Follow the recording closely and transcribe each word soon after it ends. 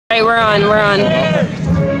All right, we're on.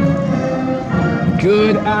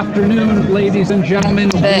 Good afternoon, ladies and gentlemen.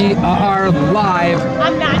 We are live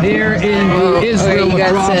here in the Israel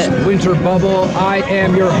Lacrosse Winter Bubble. I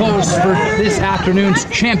am your host for this afternoon's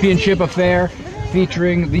championship affair,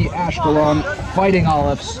 featuring the Ashkelon Fighting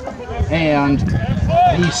Olives and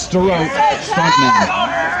the sderot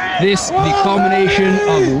Stuntmen. This the culmination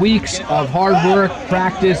of weeks of hard work,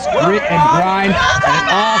 practice, grit, and grind, and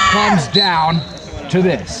it all comes down to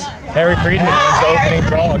this. Harry Friedman wins the opening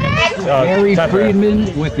draw against Harry Tepper.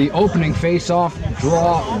 Friedman with the opening face-off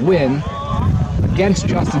draw win against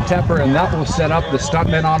Justin Tepper, and that will set up the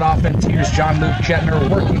stuntmen on offense. Here's Jean-Luc Chetner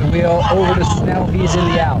working the wheel over to Snell. He's in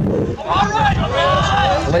the out.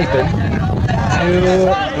 Lapin to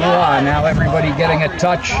Milan. Now everybody getting a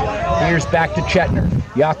touch. Here's back to Chetner.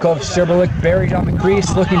 Yakov Sirbelik buried on the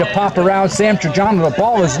crease, looking to pop around Sam Trajano. The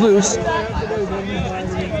ball is loose.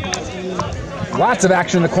 Lots of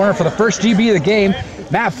action in the corner for the first GB of the game.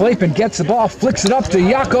 Matt Flapin gets the ball, flicks it up to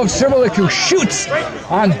Yakov Sirbelik, who shoots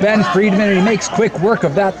on Ben Friedman, and he makes quick work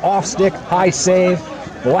of that off-stick high save.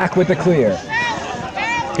 Black with the clear.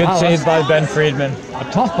 Good save by Ben Friedman. A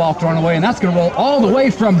tough ball thrown away, and that's going to roll all the way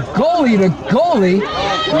from goalie to goalie.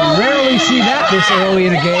 We rarely see that this early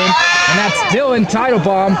in a game. And that's Dylan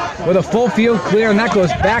Teitelbaum with a full field clear, and that goes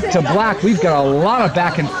back to Black. We've got a lot of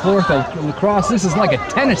back and forth of lacrosse. This is like a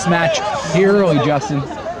tennis match here early, Justin.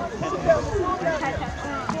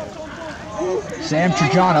 Sam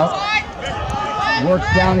Trajano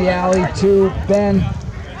works down the alley to Ben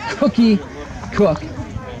Cookie Cook.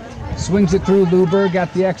 Swings it through Luber,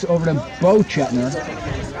 got the X over to Bo Chetner.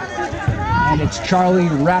 And it's Charlie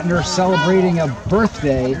Ratner celebrating a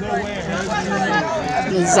birthday.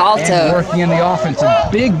 Zalto. And working in the offense. A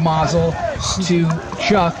big mazel to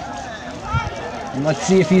Chuck. And let's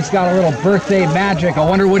see if he's got a little birthday magic. I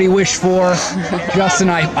wonder what he wished for. Justin,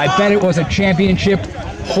 I bet it was a championship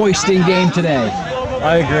hoisting game today.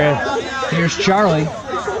 I agree. Here's Charlie.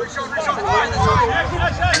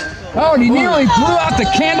 Oh, and he nearly blew out the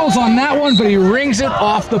candles on that one, but he rings it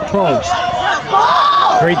off the post.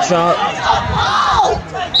 Great shot.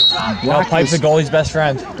 Black pipes the goalie's best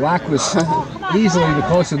friend. Black was easily the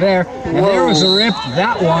closer there. And there was a rip.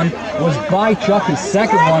 That one was by Chuck, his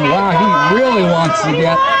second one. Wow, he really wants to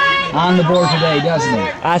get on the board today, doesn't he?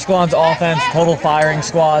 Ashkelon's offense, total firing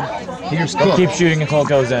squad. Here's Cook. Keep shooting until it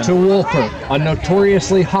goes in. To Wolpert, a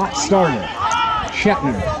notoriously hot starter.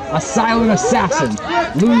 Chetner, a silent assassin.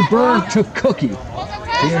 Lou Berg to Cookie.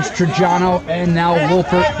 Here's Trajano, and now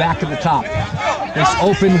Wolpert back at the top. This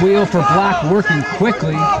open wheel for Black working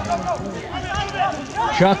quickly.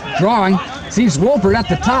 Chuck drawing, sees Wolpert at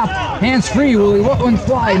the top, hands free. Will he let one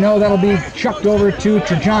fly? No, that'll be chucked over to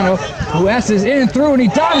Trajano, who S's in and through, and he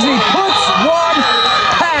dives and he puts one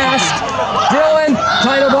past Dylan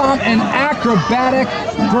Teitelbaum, an acrobatic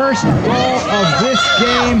first goal of this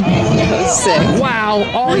game. Sick. Wow,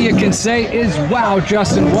 all you can say is wow,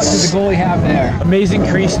 Justin. What did the goalie have there? Amazing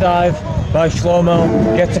crease dive by Shlomo.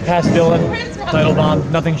 Gets it past Dylan Teitelbaum.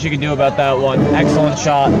 Nothing she can do about that one. Excellent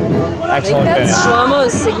shot. Excellent finish. That's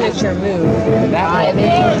Shlomo's signature move. That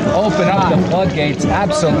will open up the floodgates,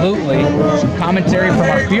 absolutely. Some commentary from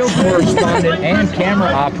our field correspondent and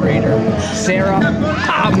camera operator, Sarah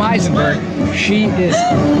Meisenberg. She is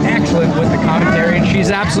excellent with the commentary, and she's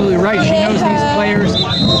absolutely right. She knows these players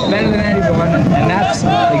better than anyone, and that's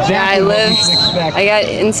exactly what you should expect. I got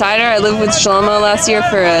insider. I lived with Shlomo last year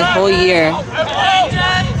for a whole year.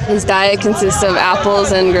 His diet consists of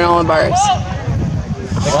apples and granola bars.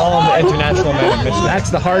 All on the international man of mission. That's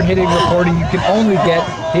the hard-hitting reporting you can only get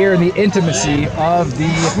here in the intimacy of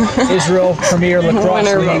the Israel Premier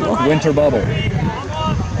Lacrosse League Winter Bubble.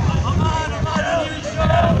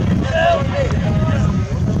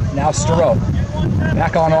 Now sderot,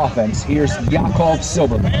 back on offense. Here's Yakov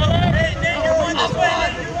Sirbelik.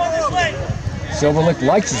 Sirbelik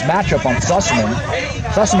likes his matchup on Sussman.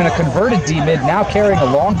 Sussman, a converted D-mid, now carrying a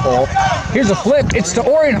long pole. Here's a flip. It's to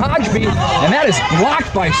Orion Hodgeby, and that is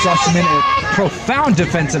blocked by Sussman. A profound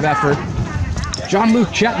defensive effort. Jean-Luc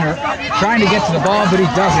Chetner trying to get to the ball, but he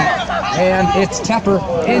doesn't. And it's Tepper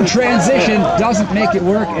in transition, doesn't make it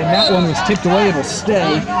work, and that one was tipped away. It'll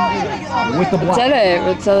stay with the block.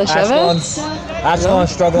 Ashkelon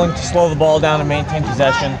struggling to slow the ball down and maintain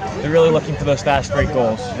possession. They're really looking for those fast break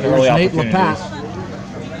goals and early opportunities. Nate Lapat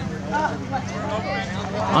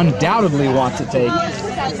undoubtedly wants to take.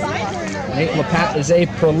 Nate Lapat is a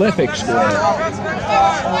prolific scorer.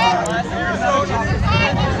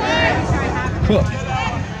 Cook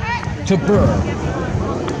to Berg.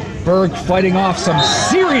 Berg fighting off some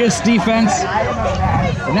serious defense,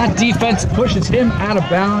 and that defense pushes him out of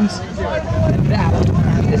bounds. And that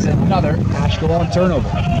is another ashkelon turnover.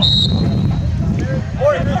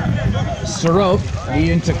 Sderot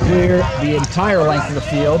needing to clear the entire length of the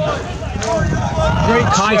field. Great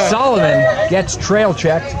Kai Solomon gets trail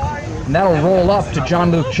checked, and that'll roll up to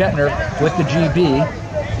John-Luke Chetner with the GB.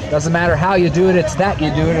 Doesn't matter how you do it, it's that you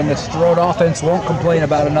do it, and the Sderot offense won't complain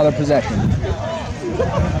about another possession.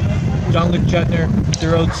 John-Luke Chetner,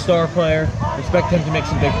 Sderot's star player. Expect him to make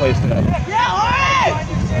some big plays today.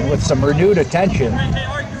 And with some renewed attention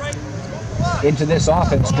into this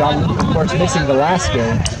offense, John-Luke, of course, missing the last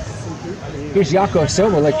game. Here's Yaakov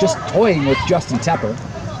Silverlick just toying with Justin Tepper.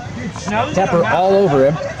 Tepper all over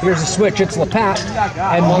him. Here's a switch, it's Lapat.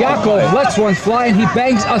 And Yaakov lets one fly, and he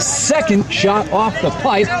bangs a second shot off the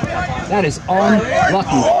pipe. That is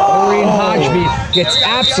unlucky. Orion Hodgeby gets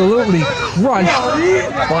absolutely crunched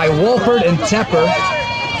by Wolford and Tepper.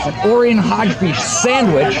 An Orion Hodgeby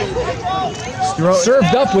sandwich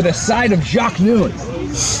served up with a side of Jacques Noon.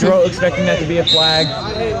 Sderot expecting that to be a flag.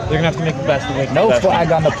 They're going to have to make the best of it. No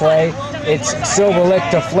flag on the play. It's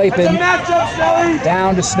Silverlick to Flapin,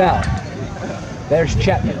 down to Snell. There's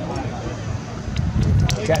Chetner.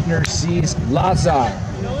 Chetner sees Lazar.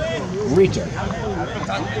 Reater.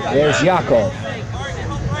 There's Yaakov.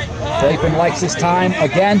 Flapin likes his time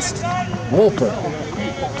against Wolper.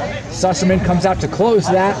 Susserman comes out to close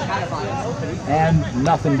that, and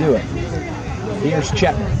nothing doing. Here's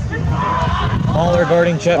Chetner. All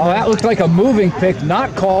regarding Chetner. Oh, that looked like a moving pick,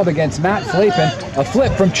 not called against Matt Flapin. A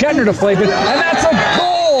flip from Chetner to Flapin, and that's a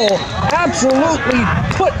goal! Absolutely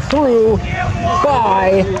put through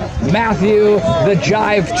by Matthew, the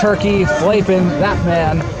Jive Turkey Flapin. That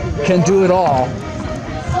man can do it all.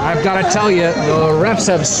 I've got to tell you, the refs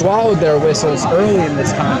have swallowed their whistles early in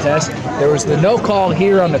this contest. There was the no call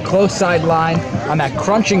here on the close side line on that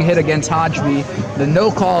crunching hit against Hodgeby. The no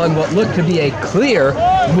call in what looked to be a clear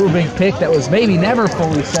moving pick that was maybe never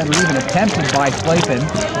fully set or even attempted by Flapin.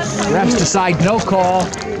 Refs decide no call,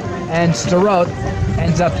 and Sderot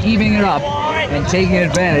ends up evening it up and taking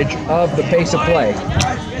advantage of the pace of play.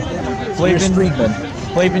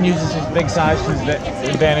 Flapin uses his big size to his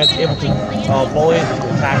advantage, able to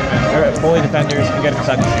bully defenders and get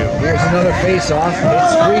inside the shoe. Here's another face-off.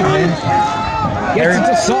 It's Friedman. Gets it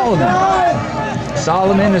to Solomon.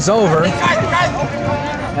 Solomon is over.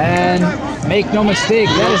 And make no mistake,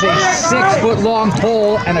 that is a 6-foot-long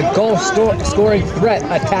pole and a goal-scoring threat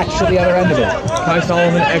attached to the other end of it. Kai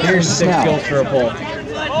Solomon, extra 6 skills for a pole.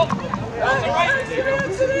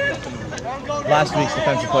 Last week's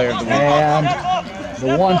defensive player of the week. And the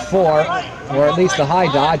 1-4, or at least the high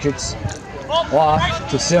dodge, it's off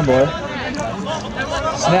to Simbler.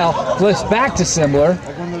 Snell flips back to Simbler,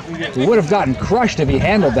 who would have gotten crushed if he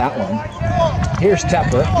handled that one. Here's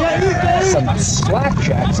Tepper. Some slap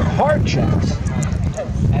checks, some hard checks.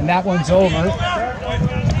 And that one's over.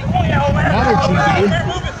 Another GB.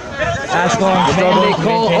 Ashkelon, they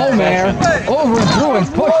call Omer over and through and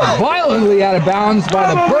pushed violently out of bounds by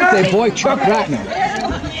the birthday boy, Chuck Ratner.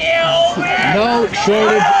 No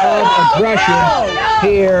shortage of aggression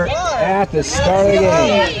here at the start of the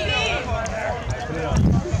game.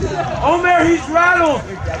 Omer, he's rattled!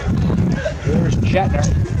 Here's Chetner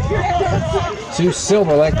to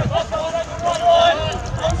Silverlick.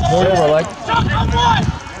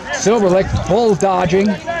 Silverlick bull dodging,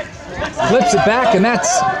 flips it back, and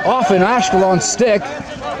that's off an ashkelon stick.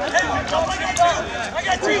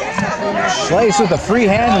 Plays with a free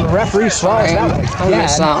hand, and the referee swallows that one again.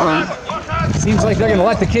 Seems like they're going to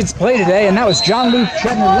let the kids play today, and that was John-Luke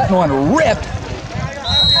Chetner letting one rip,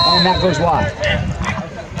 and that goes wide.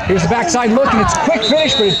 Here's the backside look, and it's a quick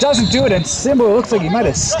finish, but it doesn't do it, and Simbler looks like he might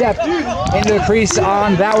have stepped into the crease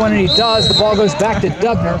on that one, and he does. The ball goes back to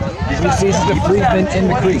Dubner as he sees the Friedman in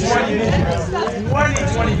the crease.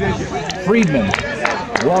 Friedman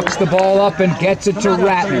walks the ball up and gets it to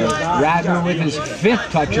Ratner. Ratner with his 5th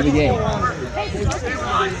touch of the game.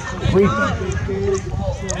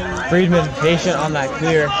 Friedman patient on that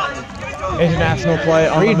clear international play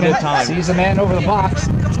on limited time. Sees a man over the box.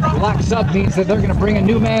 Blocks up means that they're going to bring a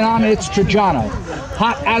new man on. It's Trajano.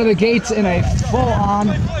 Hot out of the gates in a full-on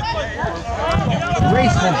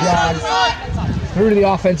graceful jog through to the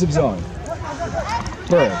offensive zone.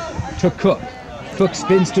 Bird to Cook. Cook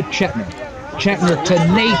spins to Chetner. Chetner to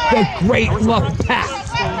Nate the Great Lapat.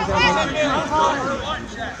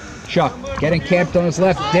 Chuck getting camped on his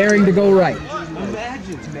left, daring to go right.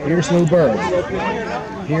 Here's Lou Bird.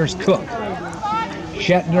 Here's Cook.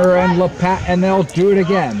 Chetner and Lapat, and they'll do it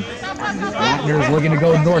again. Ratner's looking to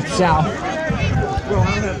go north-south.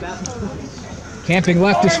 Camping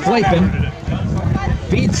left is Flapin.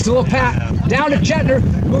 Feeds to LePat, down to Chetner,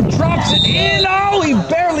 who drops it in. Oh, he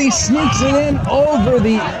barely sneaks it in over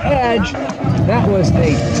the edge. That was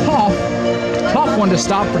a tough one to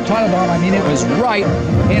stop for Teitelbaum. I mean, it was right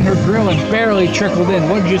in her grill and barely trickled in.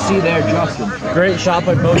 What did you see there, Justin? Great shot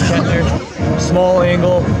by Bo Chetner. Small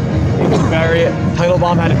angle, able to bury it.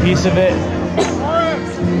 Teitelbaum had a piece of it,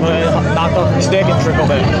 but it knocked off her stick and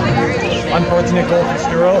trickled in. Unfortunate goal for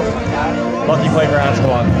sderot. Lucky play for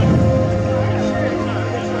ashkelon.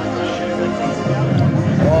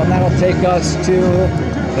 Well, and that'll take us to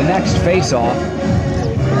the next face-off.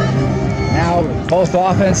 Now, both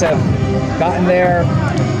offense have gotten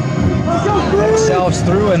themselves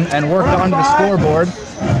through and worked onto the scoreboard.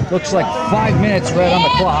 Looks like 5 minutes right on the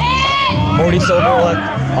clock. Morty Silverlick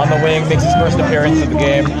on the wing makes his first appearance of the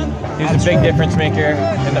game. He was a big difference maker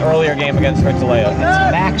in the earlier game against Herzliya.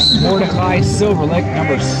 It's Max Mordecai Silverlick,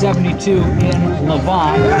 number 72 in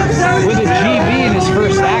Levant, with a GB in his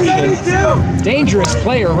first action. Dangerous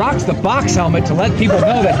player, rocks the box helmet to let people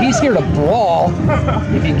know that he's here to brawl.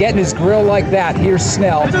 If you get in his grill like that, here's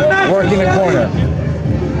Snell working the corner.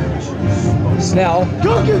 Snell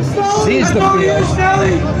sees the field.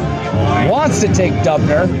 Wants to take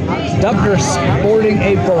Dubner. Dubner sporting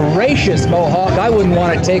a voracious mohawk. I wouldn't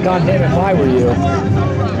want to take on him if I were you.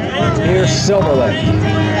 Here's Silverlick.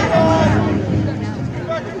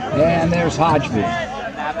 And there's Hodgeby.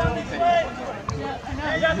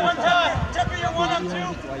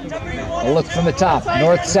 A look from the top,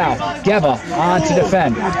 north-south. Geva on to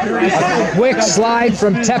defend. A quick slide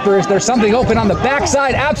from Tepper. Is there something open on the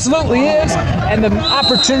backside? Absolutely is. And the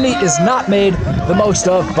opportunity is not made the most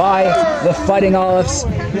of by the Fighting Olives.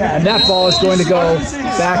 And that ball is going to go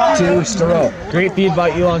back to sderot. Great feed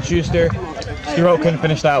by Elon Schuster. sderot couldn't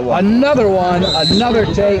finish that one. Another one, another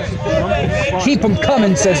take. Keep them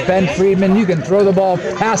coming, says Ben Friedman. You can throw the ball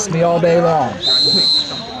past me all day long.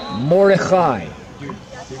 Mordecai.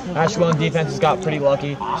 ashkelon defense has got pretty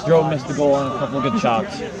lucky. sderot missed the goal on a couple of good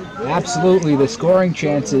shots. Absolutely, the scoring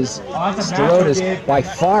chances, sderot is by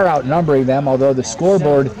far outnumbering them, although the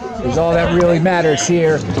scoreboard is all that really matters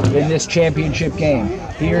here in this championship game.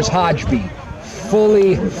 Here's Hodgeby,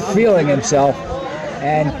 fully feeling himself,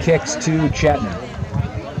 and kicks to Chetner.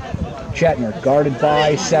 Chetner, guarded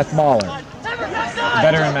by Seth Mahler.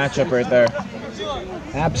 Veteran matchup right there.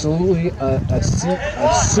 Absolutely a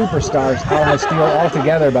superstars out on the field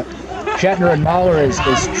altogether, but Chetner and Mahler is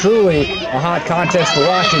truly a hot contest to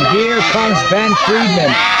watch. And here comes Ben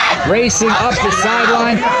Friedman, racing up the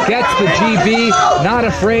sideline, gets the GB, not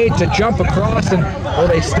afraid to jump across, and will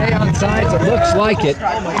they stay on sides? It looks like it.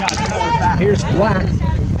 Here's Black,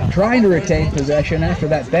 trying to retain possession after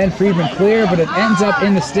that Ben Friedman clear, but it ends up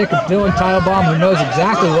in the stick of Dylan Teitelbaum, who knows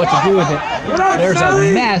exactly what to do with it. There's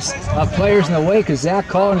a mess of players in the wake of Zach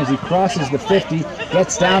Cullen as he crosses the 50,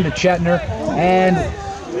 gets down to Chetner, and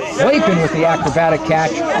Flapen with the acrobatic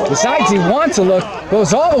catch. Decides he wants a look,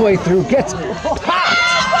 goes all the way through, gets popped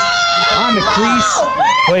on the crease.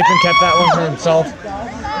 Flapen kept that one for himself.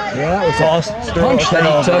 Yeah, that was a punch that he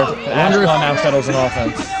took. ashkelon now settles in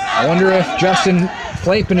offense. I wonder if Justin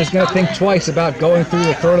Flapen is going to think twice about going through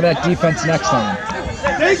the throat of that defense next time.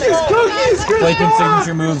 Flapen's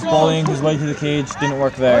signature moves, bullying his way to the cage, didn't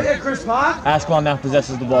work there. ashkelon now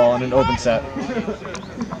possesses the ball in an open set.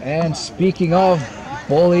 And speaking of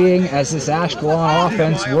bullying, as this ashkelon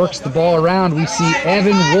offense works the ball around, we see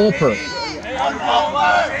Evan Wolper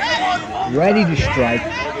ready to strike,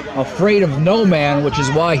 afraid of no man, which is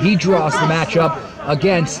why he draws the matchup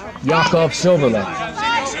against Yakov Silverlick.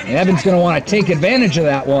 And Evan's going to want to take advantage of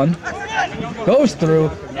that one. Goes through,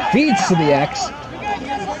 feeds to the X.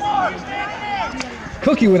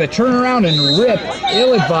 Cookie with a turnaround and rip,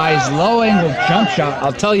 ill-advised, low-angle jump shot.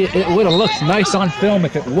 I'll tell you, it would have looked nice on film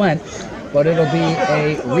if it went, but it'll be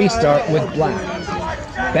a restart with Black.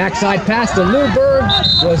 Backside pass to Luberg,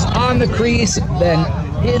 was on the crease, then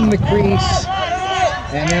in the crease,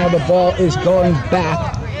 and now the ball is going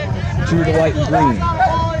back to the white and green.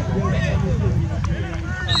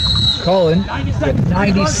 Cullen with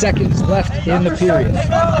 90 seconds left in the period.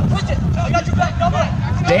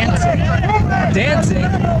 Dancing,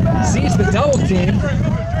 sees the double team,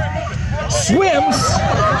 swims,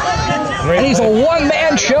 and he's a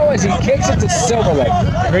one-man show as he kicks it to Silverlick.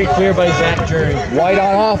 Great clear by Zach Jury. White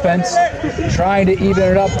on offense, trying to even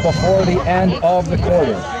it up before the end of the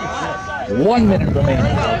quarter. 1 minute remaining.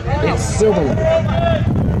 It's Silverlick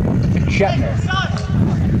to Chetner.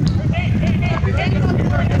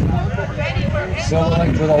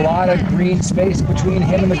 Silverlick with a lot of green space between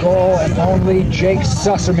him and the goal, and only Jake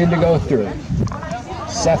Susserman to go through.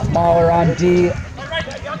 Seth Mahler on D.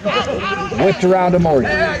 Whipped around to Morty.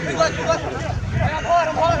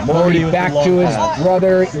 Morty back to his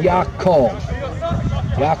brother Yakov.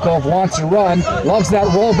 Yakov wants to run, loves that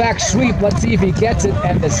rollback sweep. Let's see if he gets it.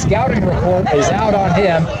 And the scouting report is out on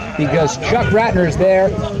him because Chuck Ratner is there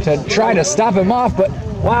to try to stop him off. But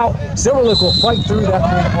wow, Silverlick will fight through that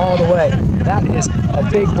man all the way. That is a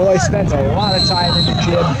big boy, spends a lot of time in the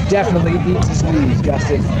gym, definitely eats his leaves,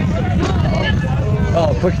 Justin.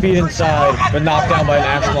 Oh, quick feed inside, but knocked down by an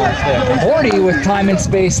ashkelon stick. Morty with time and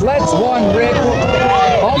space lets one rip,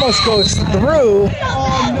 almost goes through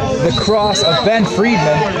the cross of Ben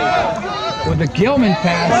Friedman with the Gilman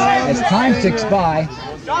pass as time ticks by.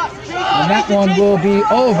 And that one will be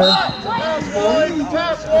over.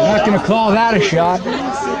 We're not going to call that a shot.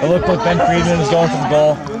 It looked like Ben Friedman was going for the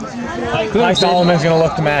goal. Ty Solomon's going to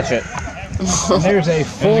look to match it. And there's a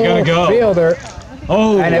full fielder.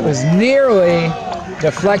 Oh. And it was nearly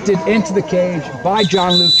deflected into the cage by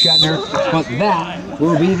John Luke Shetner, but that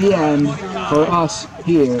will be the end for us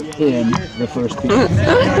here in the first period.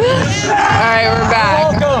 Alright, we're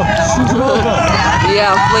back. Welcome.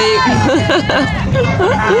 Yeah, Fleep.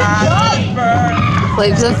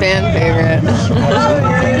 Fleep's a fan favorite.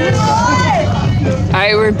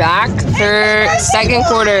 Alright, we're back for second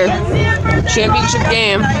quarter championship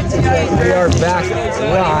game. We are back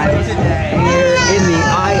live here in the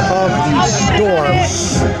eye of the storm.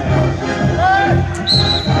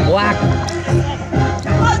 Black,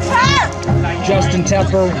 Justin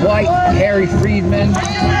Tepper, white, Harry Friedman.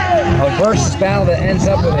 A versus battle that ends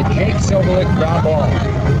up with a Jake Silverlick ground ball.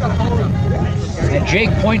 And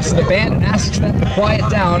Jake points to the band and asks them to quiet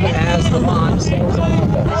down as Lamont settles on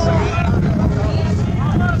offense.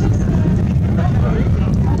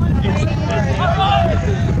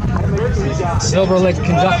 Silverlick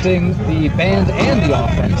conducting the band and the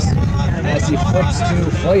offense as he flips to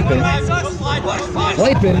Flapen.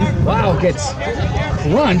 Flapen, wow, gets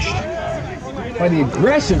crunched by the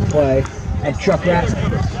aggressive play of Chuck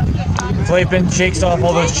Ratner. Flapen shakes off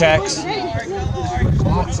all those checks.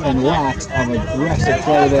 Lots and lots of aggressive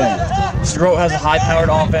play there. Sderot has a high-powered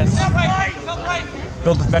offense,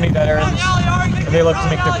 built with many veterans, and they look to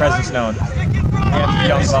make their presence known. And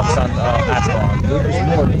young bucks on ashkelon. Here's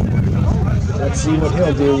Morty. Let's see what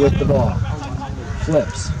he'll do with the ball.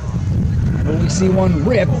 Flips. When we see one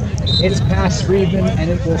rip, it's past Friedman, and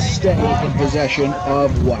it will stay in possession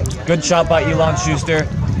of White. Good shot by Elon Schuster.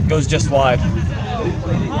 Goes just wide.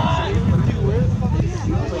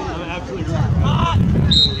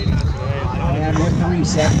 And with the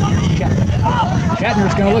reset,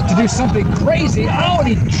 Shatner's going to look to do something crazy. Oh, and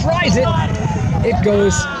he tries it. It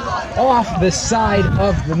goes off the side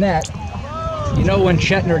of the net. You know when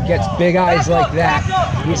Shatner gets big eyes like that,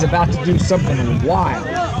 he's about to do something wild.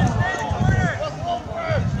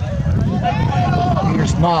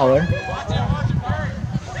 Here's Mahler.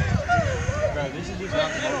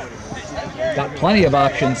 Got plenty of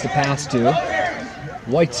options to pass to.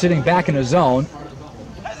 White sitting back in his zone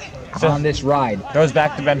on this ride. Goes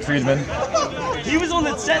back to Ben Friedman. He was the one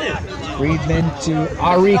that said it. Friedman to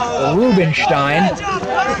Arik Rubenstein.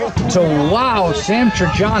 To wow, Sam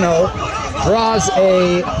Trajano draws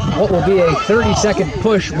what will be a 30-second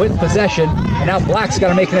push with possession, and now Black's got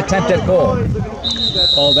to make an attempt at goal.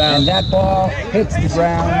 Ball down. And that ball hits the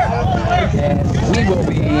ground, and we will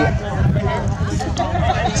be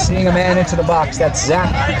seeing a man into the box. That's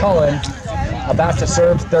Zach Cullen, about to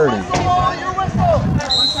serve 30.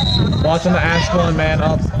 Watching the ashkelon man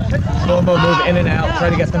up. Shlomo move in and out, try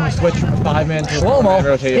to get them to switch from a 5-man to a 4-man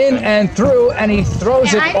rotation. In and through, and he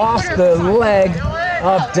throws it off the leg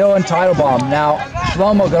of Dylan Teitelbaum. Now,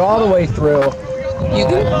 Shlomo got all the way through,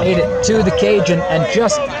 made it to the cage, and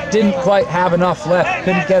just didn't quite have enough left.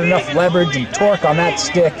 Couldn't get enough leverage and torque on that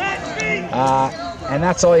stick, and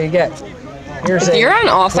that's all you get. Here's if you're on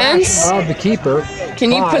offense, of the keeper.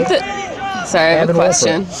 Can you put the? Sorry, I have a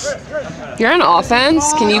question. If you're on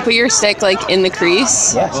offense, can you put your stick like in the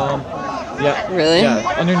crease? Yes. Yeah. Really?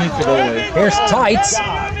 Yeah, underneath the goalie. Here's Tights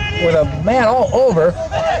with a man all over,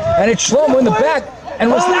 and it's Shlomo in the back, and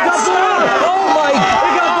was that stop? Oh my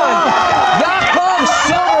God! Yakov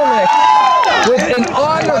Silverlick with an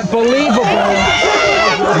unbelievable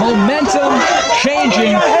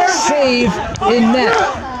momentum-changing save in net.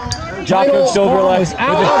 Jakob Silverlick is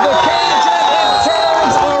out of the cage, and it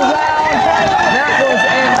turns around. That was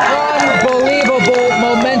an unbelievable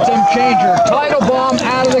momentum changer. Teitelbaum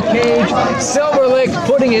out of the cage. Silverlick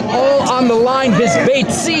putting it all on the line, his bait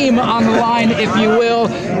seam on the line, if you will,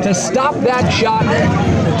 to stop that shot.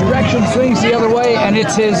 The direction swings the other way, and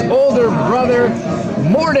it's his older brother,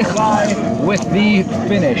 Mordechai with the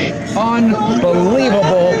finish.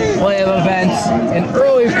 Unbelievable play of events. An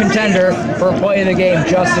early contender for play of the game.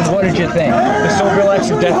 Justin, what did you think? The Silverlecks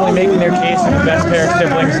are definitely making their case for the best pair of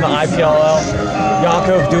siblings in the IPLL.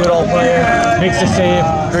 Yakov, do-it-all player, makes the save,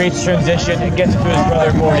 creates transition, and gets it to his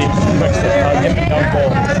brother Morty, who makes the dunk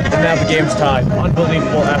goal. And now the game's tied.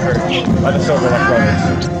 Unbelievable effort by the Silverleck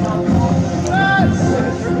brothers.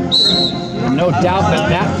 No doubt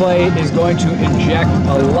that play is going to inject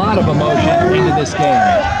a lot of emotion into this game.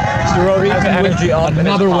 Sderot has the energy up.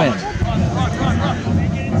 Another win.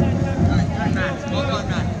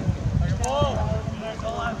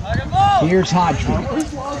 Here's Hodgman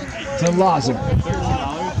to Lazar.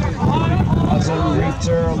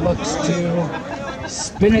 Lazar looks to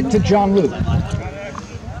spin it to John Luke.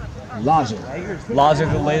 Lazar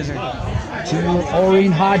the laser. To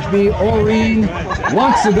Oreen Hodgby. Oreen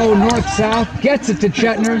wants to go north-south, gets it to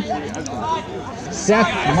Chetner.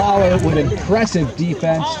 Seth Mahler with impressive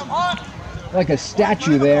defense, like a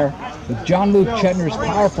statue there, with John Luke Chetner's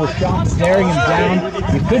powerful shot staring him down.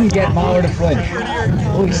 He couldn't get Mahler to flinch.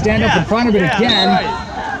 Will he stand up in front of it again?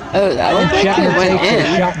 Oh, that looked like it went in.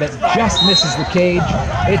 A shot that just misses the cage.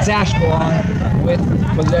 It's Ashkelon with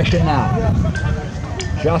possession now.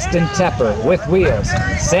 Justin Tepper with wheels.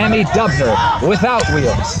 Sammy Dubner without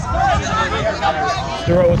wheels.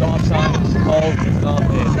 Sderot was offside.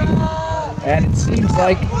 And it seems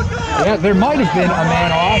like there might have been a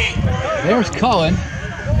man off. There's Cullen.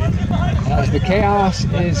 As the chaos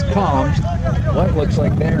is calmed, White looks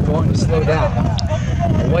like they're going to slow down.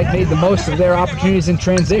 White made the most of their opportunities in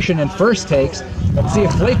transition and first takes. Let's see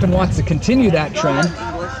if Flapen wants to continue that trend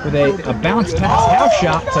with a bounce pass half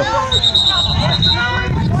shot to...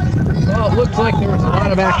 Well, it looked like there was a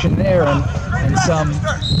lot of action there and some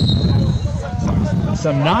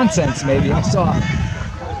nonsense maybe.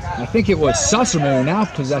 I think it was Susserman who now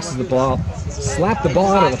possesses the ball, slapped the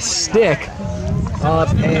ball out of the stick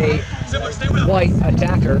of a White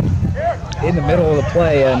attacker in the middle of the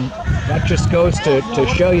play, and that just goes to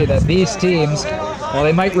show you that these teams, while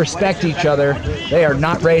they might respect each other, they are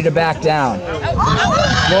not ready to back down.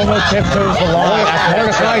 Lomo tiptoes the line.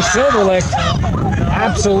 Mordechai Silverlick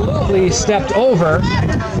absolutely stepped over.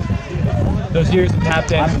 Those years of tap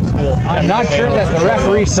dance in school. I'm not sure that the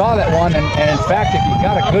referee saw that one, and in fact, if you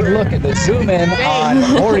got a good look at the zoom in on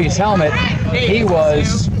Morty's helmet, he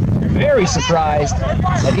was very surprised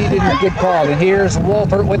that he didn't get called. And here's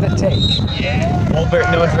Wolpert with a take.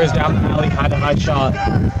 Wolpert, known for his down the alley, kind of high shot,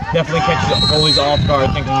 definitely catches goalies off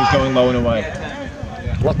guard, thinking he's going low and away.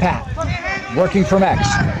 Lapat, working from X,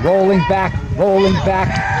 rolling back,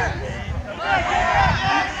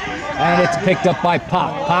 and it's picked up by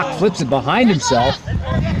Pak. Pak flips it behind himself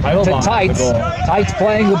to Tights. Tights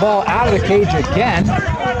playing the ball out of the cage again,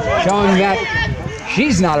 showing that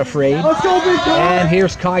she's not afraid. And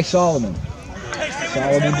here's Kai Solomon.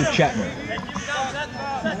 Solomon to Chetner.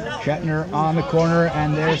 Chetner on the corner,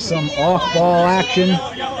 and there's some off-ball action.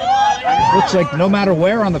 Looks like no matter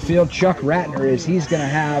where on the field Chuck Ratner is, he's going to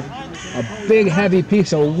have a big, heavy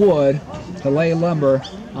piece of wood to lay lumber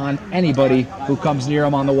on anybody who comes near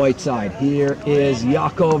him on the White side. Here is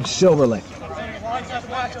Yakov Silverlick.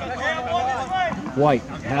 White,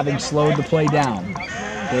 having slowed the play down.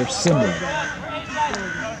 There's Simler.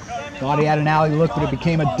 Thought he had an alley look, but it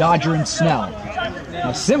became a Dodger and Snell.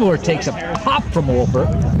 Now Simler takes a pop from Wolpert.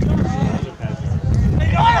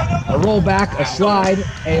 A roll back, a slide,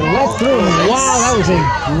 a let through. Wow, that was a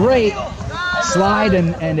great slide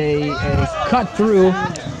and a cut through.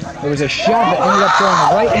 There was a shot that ended up going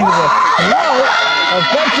right into the throat of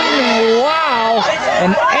Benjamin. Wow,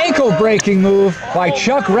 an ankle-breaking move by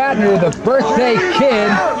Chuck Ratner, the birthday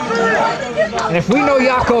kid. And if we know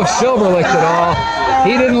Yakov Silverlick at all,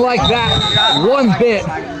 he didn't like that one bit.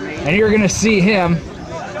 And you're going to see him.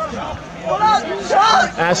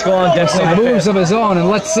 Ashkelon definitely some moves of his own, and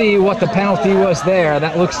let's see what the penalty was there.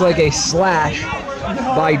 That looks like a slash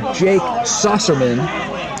by Jake Susserman,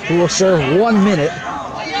 who will serve 1 minute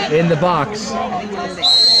in the box.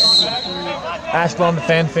 Ashkelon, the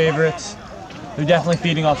fan favorites. They're definitely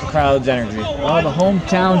feeding off the crowd's energy. Well, the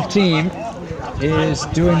hometown team is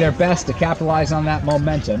doing their best to capitalize on that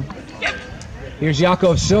momentum. Here's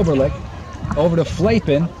Yakov Silverlick over to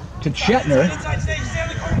Flapen, to Chetner,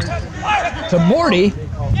 to Morty,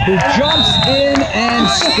 who jumps in and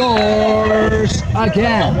scores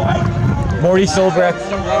again. Morty Silverlick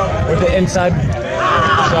with the inside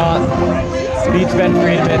shot. Beats Ben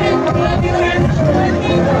Friedman.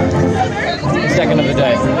 Second of the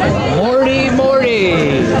day. Morty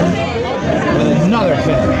with another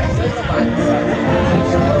finish.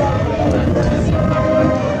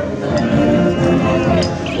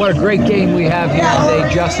 What a great game we have here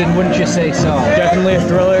today, Justin. Wouldn't you say so? Definitely a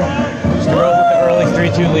thriller. Thrilled with the early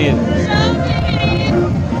 3-2 lead.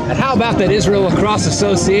 And how about that Israel Lacrosse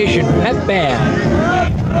Association pep band?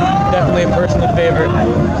 Definitely a personal favorite.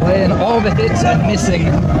 Playing all the hits and missing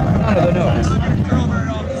none of the notes.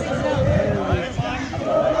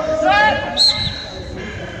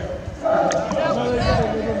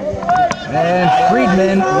 And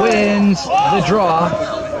Friedman wins the draw.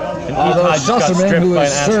 Although Susserman, who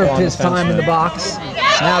has served his time in the box,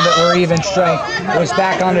 now that we're even strength, was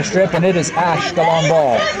back on the strip, and it is ashkelon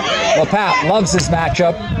ball. LaPat loves his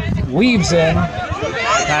matchup, weaves in,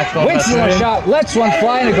 waits for a shot, lets one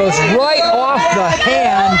fly, and it goes right off the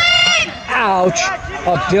hand, ouch,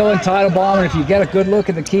 of Dylan Teitelbaum. And if you get a good look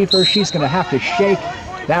at the keeper, she's going to have to shake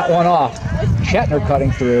that one off. Chetner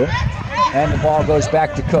cutting through, and the ball goes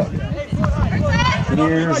back to Cook.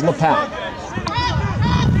 Here's LaPat.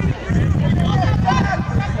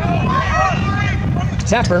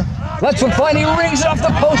 Tepper lets one fly, and he rings it off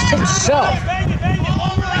the post himself.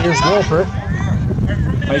 Here's Wolpert.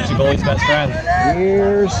 Makes the goalie's best friend.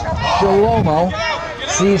 Here's Shalomo.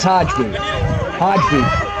 Sees Hodgeby.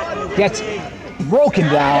 Hodgeby gets broken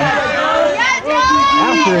down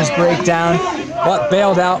after his breakdown, but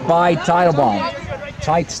bailed out by Teitelbaum.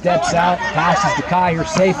 Teit steps out, passes to Kai, her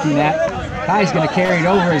safety net. Kai's going to carry it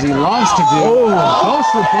over as he loves to do. Goes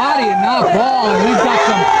for body and not ball, and we've got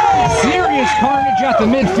some serious carnage at the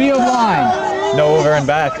midfield line. No over and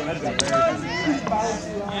back.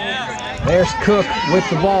 There's Cook with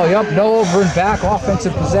the ball. Yup, no over and back.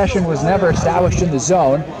 Offensive possession was never established in the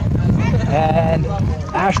zone. And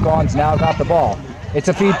Ashkelon's now got the ball. It's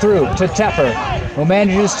a feed through to Tepper, who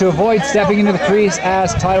manages to avoid stepping into the crease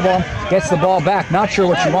as Teitelbaum gets the ball back. Not sure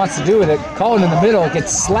what she wants to do with it. Cullen in the middle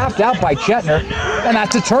gets slapped out by Chetner, and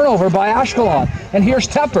that's a turnover by Ashkelon. And here's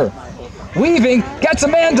Tepper. Weaving, gets a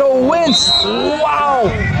man to wince. Wow!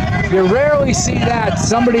 You rarely see that.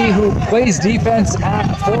 Somebody who plays defense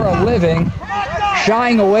for a living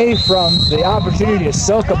shying away from the opportunity to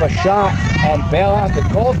soak up a shot and bail out the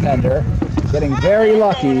goaltender. Getting very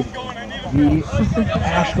lucky. The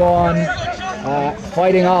Ashkelon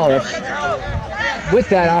Fighting Olive with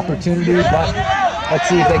that opportunity, but let's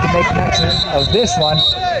see if they can make mention of this one.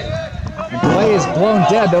 The play is blown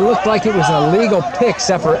dead. That looked like it was an illegal pick,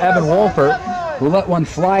 except for Evan Wolpert, who let one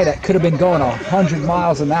fly that could have been going 100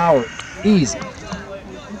 miles an hour. Easy.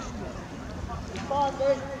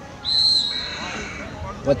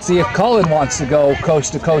 Let's see if Cullen wants to go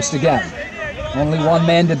coast to coast again. Only one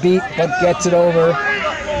man to beat, but gets it over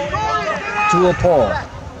to a pole.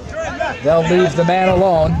 They'll leave the man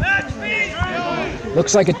alone.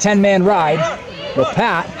 Looks like a 10-man ride.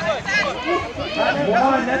 LaPat,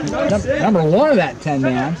 number one of that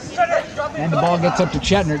 10-man. And the ball gets up to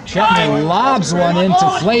Chetner. Chetner lobs one into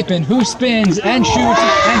Flapin, who spins and shoots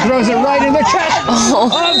and throws it right in the chest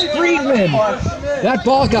of Friedman. That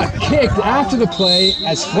ball got kicked after the play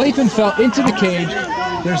as Flapin fell into the cage.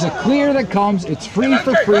 There's a clear that comes. It's free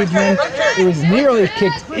for Friedman. It was nearly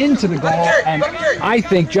kicked into the goal, and I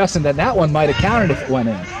think, Justin, that one might have counted if it went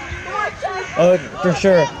in. For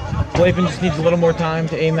sure. Flapin just needs a little more time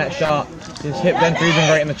to aim that shot. Just hit Ben Friedman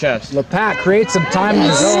right in the chest. LaPat creates some time in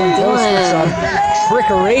his own, goes for some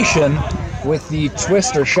trickeration with the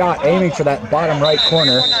twister shot, aiming for that bottom right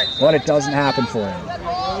corner, but it doesn't happen for him.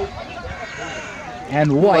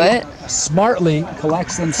 And White smartly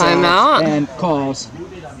collects themselves and calls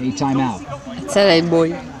a timeout. It's a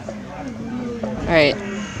boy. Alright.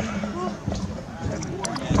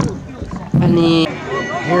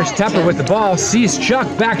 Here's Tepper with the ball, sees Chuck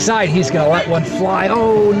backside. He's going to let one fly.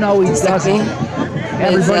 Oh, no, he doesn't.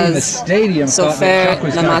 Everybody in the stadium thought that Chuck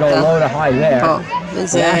was going to go low to high there.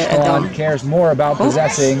 Ashkelon cares more about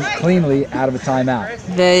possessing cleanly out of a timeout.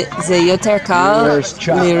 Here's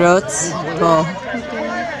Chuck.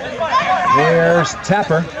 There's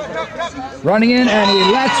Tepper running in, and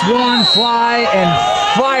he lets one fly, and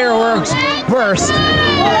fireworks burst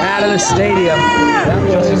out of the stadium.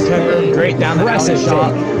 Justin Tepper, great down the alley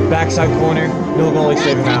shot, backside corner, no goalie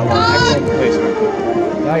saving that one. Excellent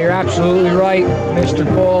placement. No, you're absolutely right, Mr.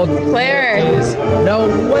 Gold. Claire, there's no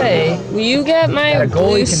way. Will you get my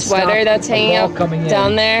blue sweater that's hanging up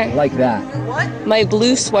down there? Like that. What? My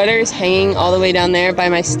blue sweater is hanging all the way down there by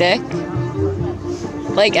my stick.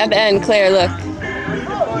 Like at the end, Claire, look.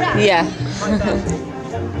 Yeah.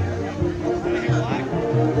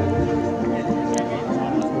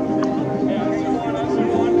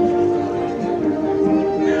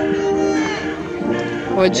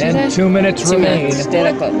 What'd you say? 2 minutes remain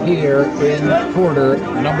here in quarter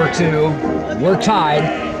number 2. We're tied.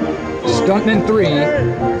 Stuntman 3,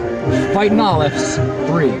 Fighting Olives,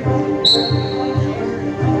 3.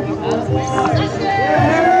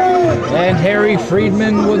 And Harry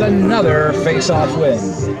Friedman with another face-off win.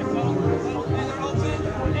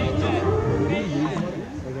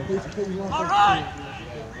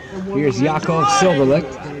 Here's Yakov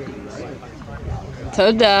Silverlicht.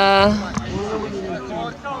 Toda.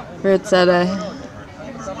 Ritzada.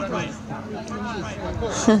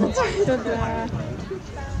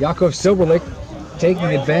 Yakov Silverlicht taking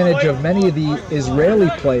advantage of many of the Israeli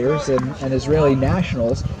players and Israeli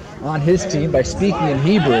nationals on his team by speaking in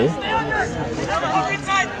Hebrew.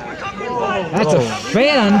 That's a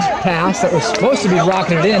fanned pass that was supposed to be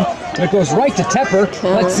rocketed in, and it goes right to Tepper.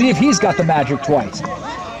 Let's see if he's got the magic twice.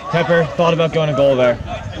 Tepper thought about going to goal there.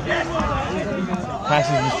 Pass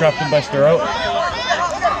is disrupted by sderot.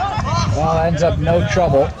 Well, ends up no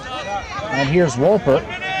trouble. And here's Wolpert.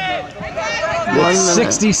 With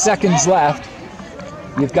 60 seconds left,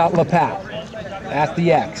 you've got Lepat at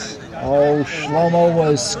the X. Oh, Shlomo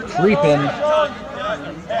was creeping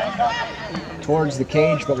towards the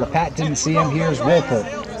cage, but Lepat didn't see him. Here's Wolpert.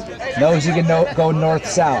 Knows he can go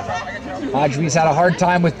north-south. Hodgby's had a hard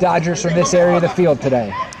time with Dodgers from this area of the field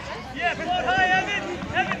today.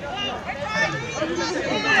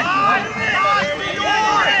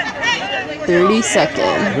 "30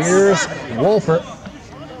 seconds. Here's Wolpert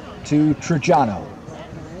to Trajano.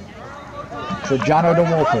 Trajano to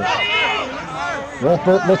Wolpert.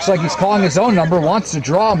 Wolpert looks like he's calling his own number, wants to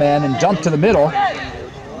draw man and dump to the middle.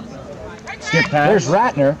 Skip pass. There's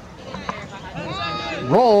Ratner.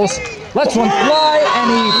 Rolls, lets one fly,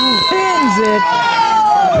 and he pins it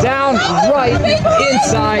down right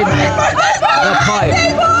inside the pipe.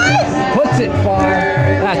 Puts it far.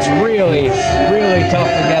 That's really, really tough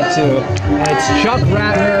to get to. And it's Chuck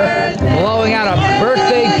Ratner blowing out a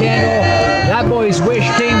birthday candle. That boy's wish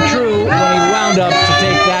came true when he wound up to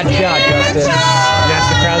take that shot, Justin. Yes,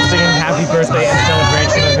 the crowd singing happy birthday in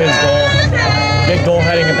celebration of his goal. Big goal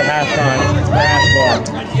heading into halftime for ashkelon.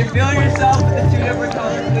 You feel yourself with the 2 different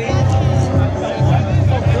color cleats?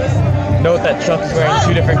 Note that Chuck is wearing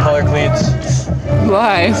 2 different color cleats.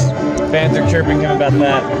 Why? Fans are chirping him about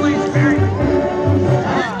that.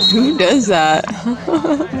 Who does that?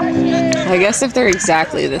 I guess if they're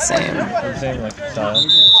exactly the same. Same like style.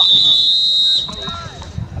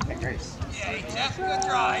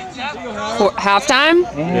 Halftime?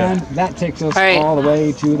 And that takes us All right. all the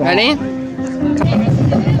way to the Ready? And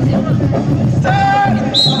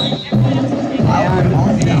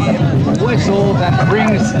the whistle that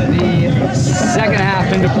brings the second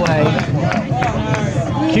half into play.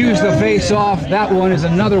 Cues the face-off. That one is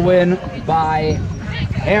another win by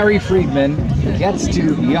Harry Friedman. Gets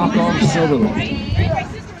to Yakov Silverlicht.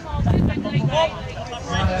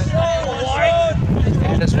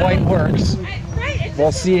 And as White works,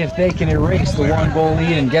 we'll see if they can erase the 1-goal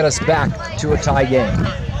lead and get us back to a tie game.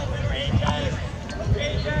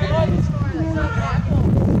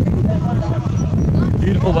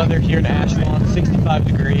 Beautiful weather here in Ashkelon, 65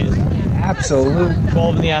 degrees. Absolute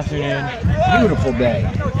 12 in the afternoon. beautiful day.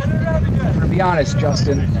 To be honest,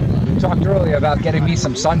 Justin, we talked earlier about getting me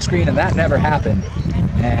some sunscreen, and that never happened.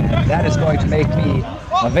 And that is going to make me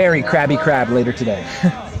a very crabby crab later today.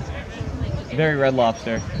 Very Red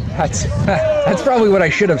Lobster. That's probably what I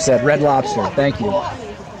should have said, Red Lobster. Thank you.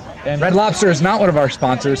 And Red Lobster is not one of our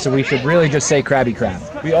sponsors, so we should really just say Krabby Crab.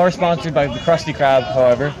 we are sponsored by the Krusty Krab,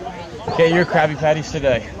 however. Get your Krabby Patties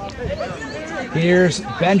today. Here's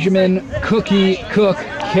Benjamin Cookie Cook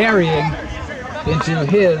carrying into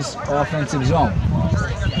his offensive zone.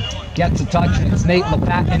 Gets a touch, and it's Nate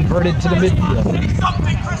Lepat inverted to the midfield.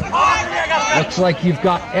 Looks like you've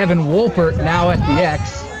got Evan Wolpert now at the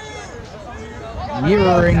X,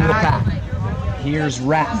 mirroring Lepat. Here's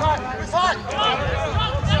Ratner.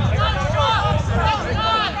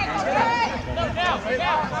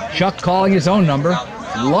 Chuck calling his own number.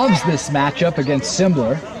 Loves this matchup against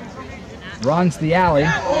Simbler. Runs the alley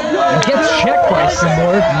and gets checked by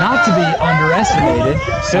Simbler, not to be underestimated.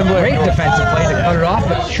 Simbler, Great defensive play to cut it off,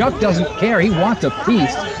 but Chuck doesn't care. He wants a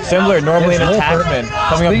piece. Simbler, normally an Wolpert, attackman,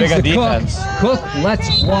 coming up big on defense. Cook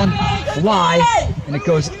lets one fly, and it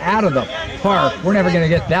goes out of the park. We're never going to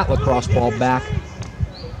get that lacrosse ball back.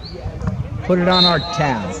 Put it on our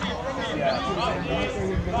tab.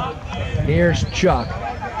 Here's Chuck.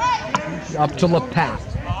 Up to Lepat.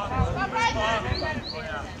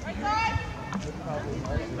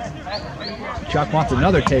 Chuck wants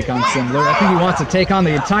another take on Simbler. I think he wants to take on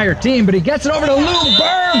the entire team, but he gets it over to Lou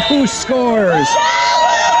Berg, who scores.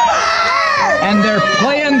 And they're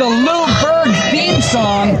playing the Lou Berg theme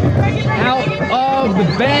song out of the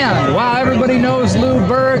band. Wow, everybody knows Lou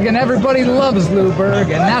Berg and everybody loves Lou Berg,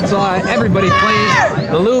 and that's why everybody plays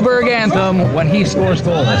the Lou Berg anthem when he scores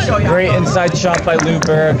goals. Great inside shot by Lou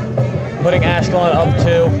Berg, putting ashkelon up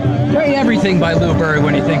 2. Great everything by Lou Berg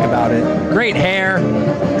when you think about it. Great hair.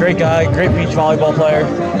 Great guy, great beach volleyball player.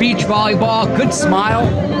 Beach volleyball, good smile.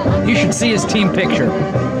 You should see his team picture.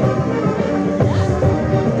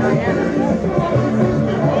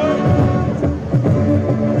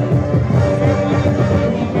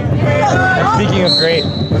 Speaking of great,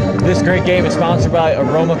 this great game is sponsored by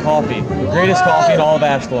Aroma Coffee, the greatest coffee in all of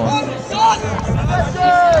Ashkelon.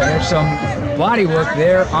 There's some body work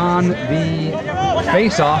there on the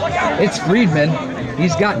face-off. It's Friedman.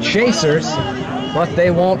 He's got chasers, but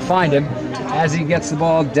they won't find him as he gets the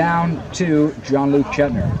ball down to Jean-Luc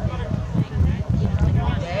Chetner.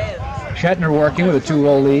 Chetner working with a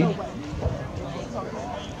 2-goal lead.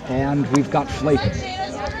 And we've got Flapin.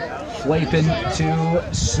 Flapin to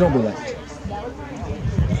Silberlicht.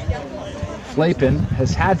 Flapin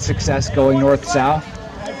has had success going north-south.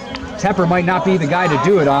 Tepper might not be the guy to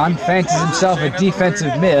do it on. Fancies himself a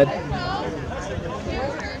defensive mid.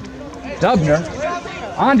 Dubner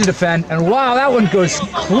on to defend, and wow, that one goes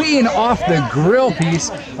clean off the grill piece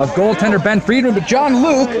of goaltender Ben Friedman, but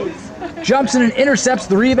Jean-Luc jumps in and intercepts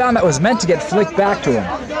the rebound that was meant to get flicked back to him.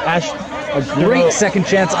 A great second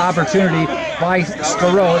chance opportunity by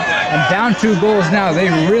Sderot, and down 2 goals now. They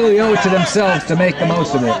really owe it to themselves to make the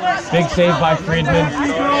most of it. Big save by Friedman,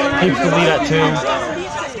 keeps the lead at 2.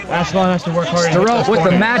 Ashkelon has to work hard. Sderot with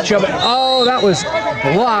the matchup. Oh, that was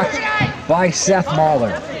blocked by Seth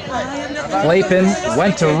Mahler. Flapin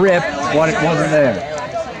went to rip, but it wasn't there.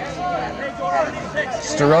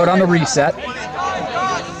 Sderot on the reset.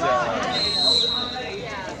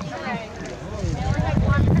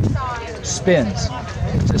 Spins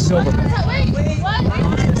to Silverman.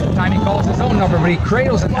 This time he calls his own number, but he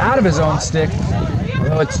cradles it out of his own stick.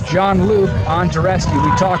 Well, it's Jean-Luc on to rescue.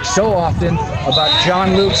 We talk so often about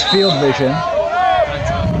Jean-Luc's field vision.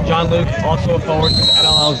 Jean-Luc, also a forward for the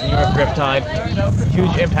NLL's New York Riptide.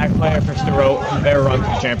 Huge impact player for Sderot in their run to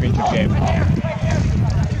the championship game.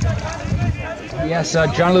 Yes,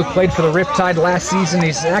 Jean-Luc played for the Riptide last season.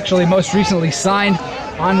 He's actually most recently signed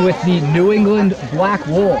on with the New England Black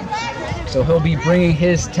Wolves. So he'll be bringing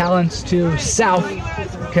his talents to South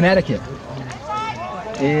Connecticut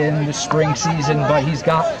in the spring season, but he's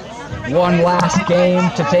got one last game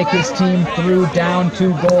to take his team through, down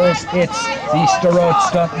 2 goals. It's the Sderot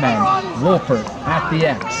stuntman, Wolpert at the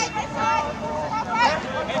X.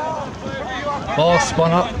 Ball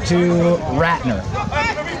spun up to Ratner.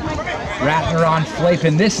 Ratner on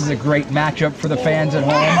Flapin. This is a great matchup for the fans at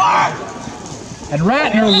home. And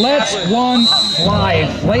Ratner lets one fly.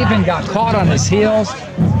 Flapin got caught on his heels.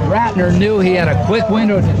 Ratner knew he had a quick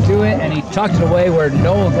window to do it, and he tucked it away where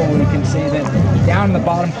no one can see that. Down in the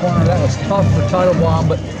bottom corner, that was tough for Teitelbaum,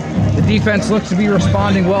 but the defense looks to be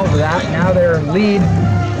responding well to that. Now their lead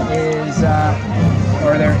is,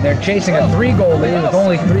 they're chasing a 3-goal lead with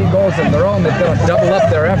only 3 goals of their own. They've got to double up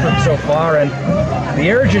their efforts so far, and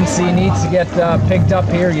the urgency needs to get picked up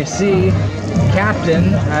here. You see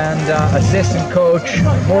captain and assistant coach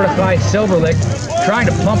Mordecai Silberlicht trying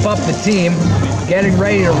to pump up the team, getting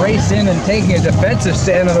ready to race in and taking a defensive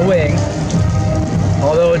stand on the wing.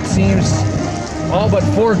 Although it seems all but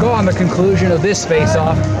foregone the conclusion of this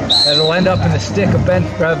face-off, that it'll end up in the stick of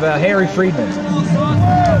Harry Friedman.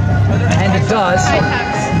 And it does.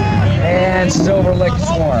 And Silberlicht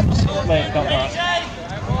swarms.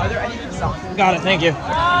 Got it, thank you.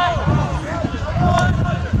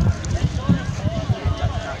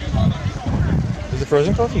 Is the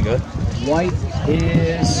frozen coffee good? White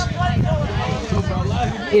is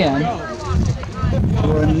in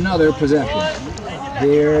for another possession.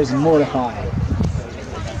 Here's Mordecai.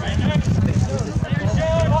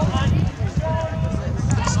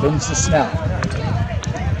 Spins to Snell.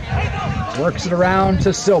 Works it around to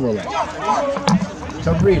Silberlicht.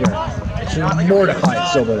 To Reeder. To Mordecai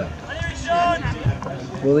Silberlicht.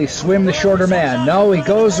 Will he swim the shorter man? No, he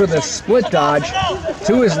goes with a split dodge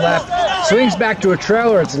to his left. Swings back to a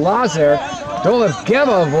trailer. It's Lazar.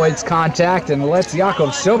 Dolevgeva avoids contact and lets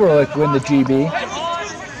Jakov Silberlicht win the GB.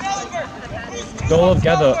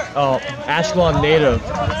 Dolevgeva, Ashkelon native.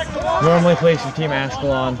 Normally plays for Team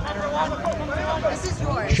Ashkelon.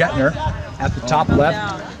 Chetner at the top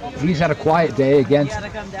left. He's had a quiet day against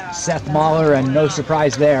Seth Mahler, and no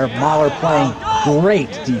surprise there. Mahler playing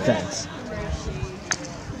great defense.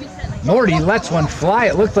 Morty lets one fly.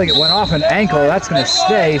 It looked like it went off an ankle. That's going to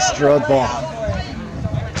stay. Strode ball.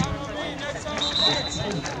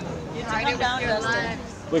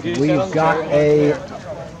 We've got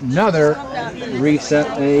another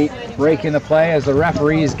recently break in the play as the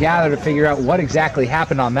referees gather to figure out what exactly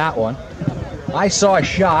happened on that one. I saw a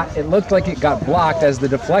shot. It looked like it got blocked as the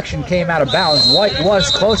deflection came out of bounds. White was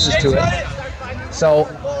closest to it. So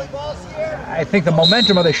I think the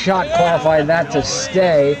momentum of the shot qualified that to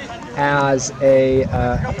stay as a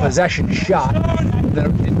possession shot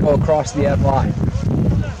that didn't go across the end line.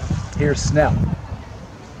 Here's Snell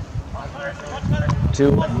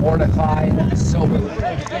to Mordecai Soberly.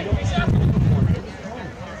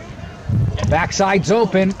 Backside's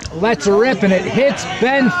open, lets her rip, and it hits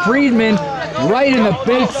Ben Friedman right in the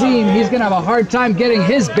bait seam. He's going to have a hard time getting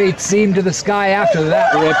his bait seam to the sky after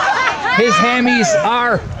that rip. His hammies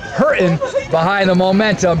are hurting behind the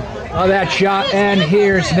momentum of that shot. And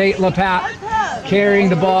here's Nate Lapat carrying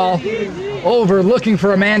the ball over, looking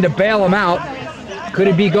for a man to bail him out. Could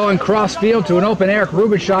it be going cross field to an open Eric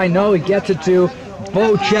Rubenstein? No, he gets it to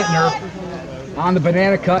Bo Chetner on the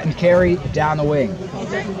banana cut and carry down the wing.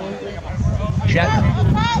 Chetner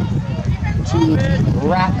to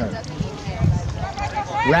Ratner.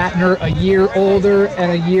 Ratner, a year older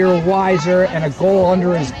and a year wiser and a goal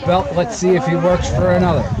under his belt. Let's see if he works for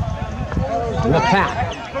another. Lapat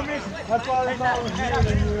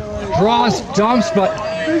draws, dumps, but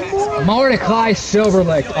Mordecai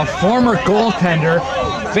Silverlick, a former goaltender,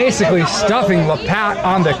 basically stuffing Lapat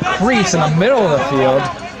on the crease in the middle of the field.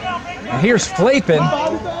 And here's Flapin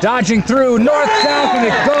dodging through north-south, and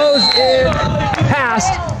it goes in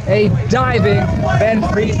past a diving Ben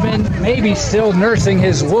Friedman, maybe still nursing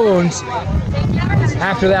his wounds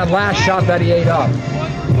after that last shot that he ate up.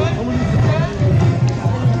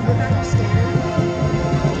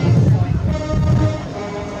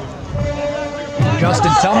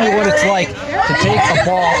 Justin, tell me what it's like to take a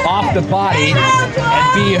ball off the body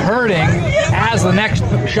and be hurting as the next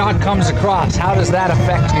shot comes across. How does that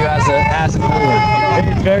affect you as a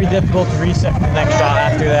goalie? It's very difficult to reset the next shot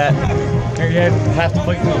after that. You have to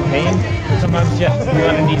fight through the pain. Sometimes you have to do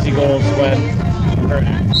uneasy goals when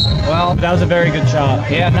hurting. Well, but that was a very good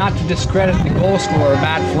shot. Yeah, not to discredit the goal scorer,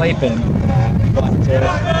 Matt Flapin, but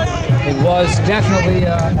it was definitely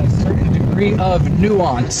a certain degree of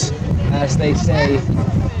nuance, as they say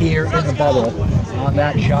here in the bubble, on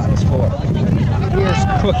that shot and score. Here's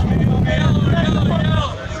Cookie.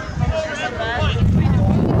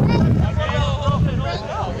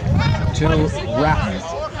 To Ratner.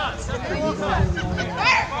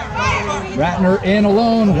 Ratner in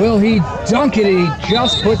alone. Will he dunk it? He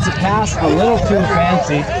just puts it past a little too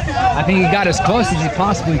fancy. I think he got as close as he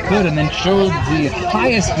possibly could and then showed the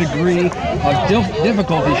highest degree of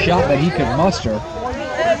difficulty shot that he could muster.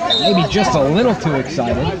 Maybe just a little too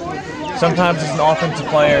excited. Sometimes as an offensive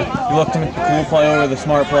player, you look to make the cool play over the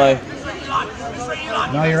smart play.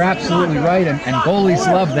 No, you're absolutely right, and goalies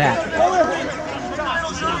love that.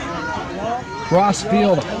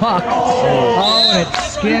 Crossfield huck. Oh, and it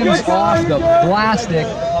skims off the plastic.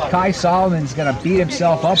 Kai Solomon's going to beat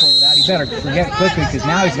himself up over that. He better forget quickly because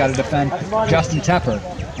now he's got to defend Justin Tepper.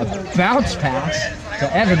 A bounce pass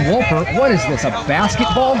to Evan Wolpert. What is this, a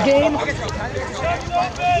basketball game?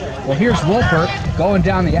 Well, here's Wolpert going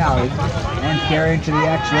down the alley and carrying to the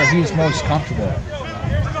X where he's most comfortable.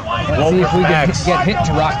 Let's see if we can get hit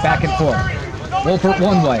to rock back and forth. Wolpert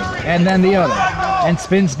one way and then the other. And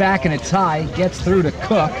spins back and it's high. Gets through to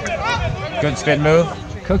Cook. Good spin move.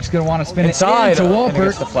 Cook's going to want to spin inside it into Wolpert.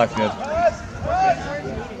 It's deflected.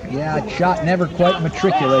 Yeah, shot never quite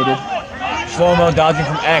matriculated. Shlomo dodging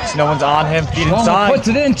from X. No one's on him. Feet inside. Puts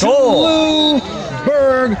it into Lou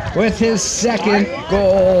Berg with his second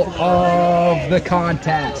goal of the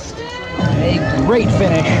contest. A great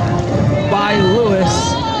finish by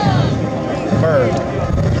Lewis Berg.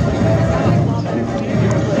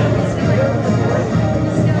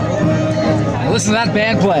 Now listen to that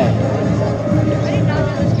band play.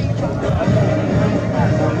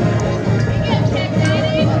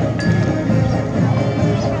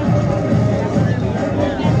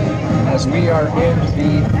 As we are in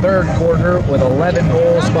the third quarter with 11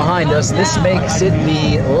 goals behind us, this makes it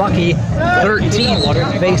the lucky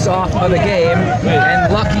 13th face-off of the game.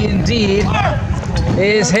 And lucky indeed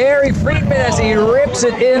is Harry Friedman as he rips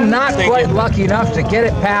it in, not quite lucky enough to get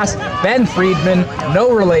it past Ben Friedman,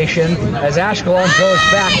 no relation, as ashkelon goes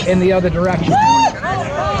back in the other direction.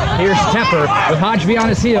 Here's Tepper with Hodgeby on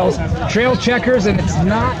his heels, trail checkers, and it's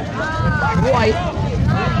not quite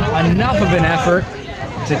enough of an effort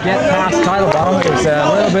to get past Teitelbaum. It was a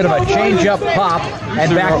little bit of a change-up pop,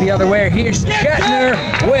 and back the other way. Here's Chetner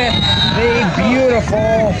with the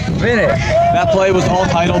beautiful finish. That play was all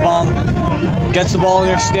Teitelbaum. Gets the ball in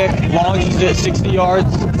their stick, launches it 60 yards.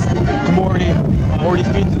 Morty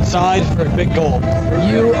feeds inside for a big goal.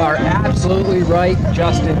 You are absolutely right,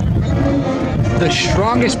 Justin. The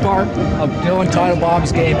strongest part of Dylan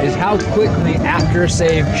Teitelbaum's game is how quickly, after a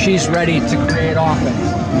save, she's ready to create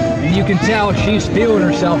offense. And you can tell she's feeling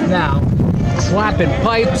herself now. Slapping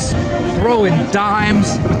pipes, throwing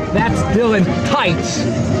dimes. That's Dylan Tights.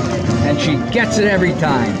 And she gets it every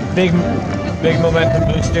time. Big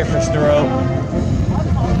momentum booster for sderot.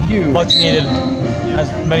 Huge. Much needed, as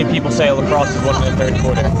many people say, lacrosse is one in the third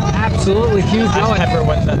quarter. Absolutely huge. As Tepper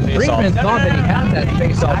wins that face-off. Friedman thought that he had that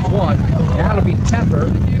face-off won. Now it'll be Tepper.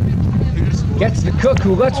 Gets the Cook,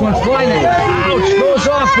 who lets one fly. Ouch! Goes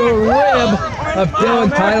off the rib of Dylan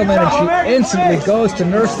Teitelman, and she instantly goes to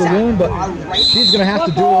nurse the wound, but she's going to have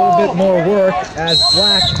to do a little bit more work as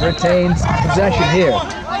Black retains possession here.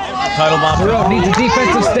 Teitelbaum needs a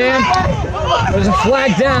defensive stand. There's a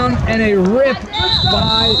flag down and a rip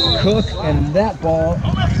by Cook, and that ball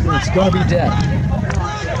is going to be dead.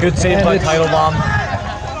 Good save by Teitelbaum.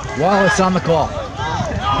 Wallace on the call.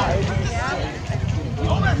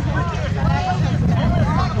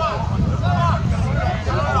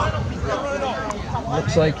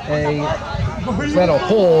 Looks like a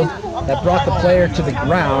hold that brought the player to the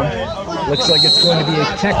ground. Looks like it's going to be a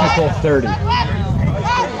technical 30.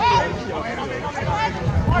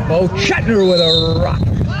 Bo Chetner with a rock.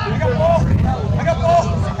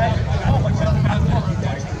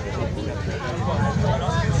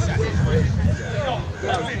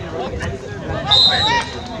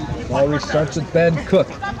 Ball restarts with Ben Cook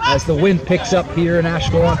as the wind picks up here in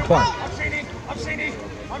Ashkelon Park.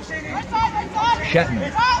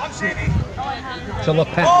 Chetner to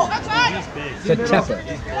LePat, to Tepper,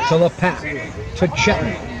 to LePat, to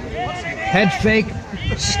Chetner. Head fake,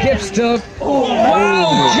 skips to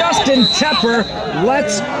Justin Tepper,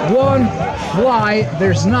 lets one fly.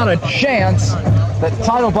 There's not a chance that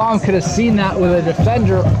Teitelbaum could have seen that with a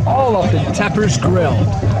defender all up in Tepper's grill.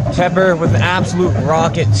 Tepper with an absolute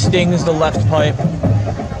rocket stings the left pipe.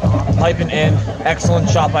 Piping in. Excellent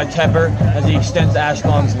shot by Tepper as he extends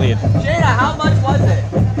Ashkelon's lead. Jada, how much was it?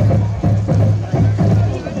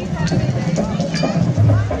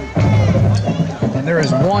 And there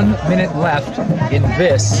is 1 minute left in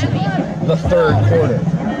this, the third quarter.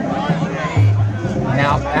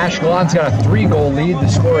 Now Ashkelon's got a 3-goal lead. The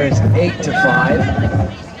score is 8-5.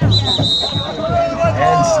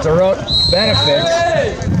 And sderot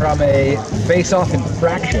benefits from a face-off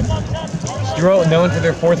infraction. Sderot known for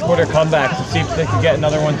their fourth quarter comebacks. Let's see if they can get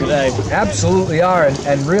another one today. Absolutely are,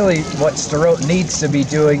 and really what sderot needs to be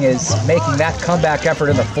doing is making that comeback effort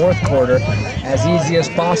in the fourth quarter as easy as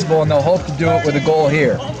possible, and they'll hope to do it with a goal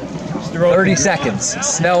here. Sderot, 30 seconds,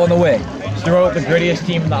 Snell in the wing. Sderot, the grittiest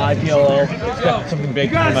team in the IPLO. Expect something big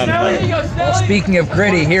to come out of it. Well, speaking of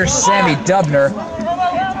gritty, here's Sammy Dubner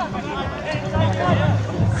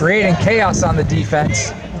creating chaos on the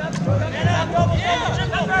defense.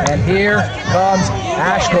 And here comes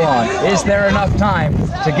Ashkelon. Is there enough time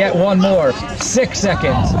to get one more? 6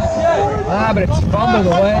 seconds. But it's fumbled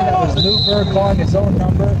away. That was Lou Berg calling his own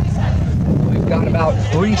number. We've got about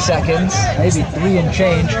 3 seconds, maybe 3 and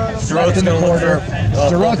change left in the quarter.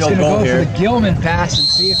 Sderot's going to go for the Gilman pass and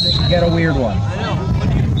see if they can get a weird one.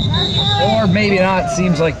 Or maybe not.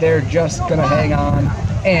 Seems like they're just going to hang on.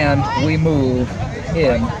 And we move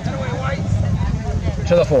in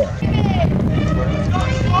to the fourth.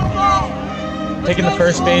 Taking the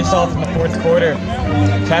first base off in the fourth quarter.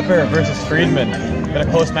 Tepper versus Friedman. Been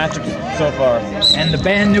a close matchup so far. And the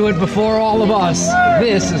band knew it before all of us.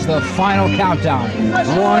 This is the final countdown.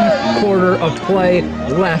 1 quarter of play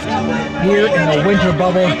left here in the Winter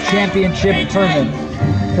Bubble Championship Tournament.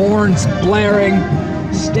 Horns blaring,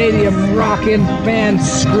 stadium rocking, band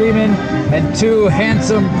screaming, and 2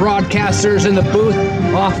 handsome broadcasters in the booth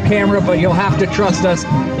off camera, but you'll have to trust us.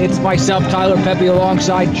 It's myself, Tyler Pepe,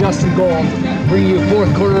 alongside Justin Gold, bringing you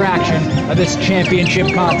fourth quarter action of this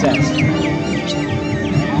championship contest.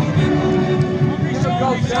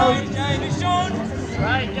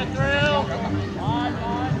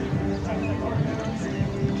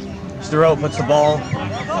 Sderot puts the ball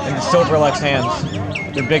into Silverleck's hands.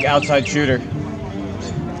 Their big outside shooter.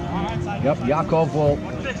 Yep, Yakov will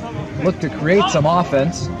look to create some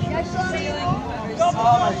offense.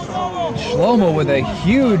 Shlomo with a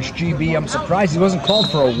huge GB. I'm surprised he wasn't called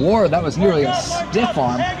for a war. That was nearly a stiff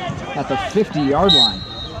arm at the 50-yard line.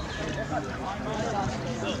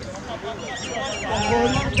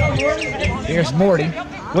 Here's Morty.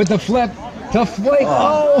 with the flip to Flake.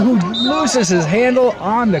 Oh, who loses his handle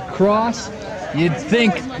on the cross. You'd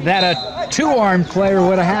think that a two-armed player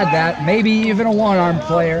would have had that, maybe even a one-armed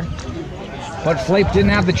player. But Flake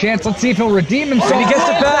didn't have the chance. Let's see if he'll redeem himself. And he gets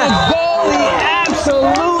it back. Goal, he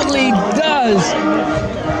absolutely does.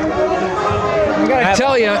 I gotta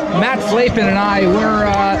tell you, Matt Flapin and I, we're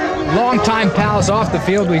longtime pals off the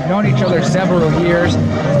field. We've known each other several years.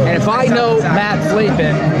 And if I know Matt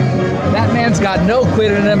Flapin, that man's got no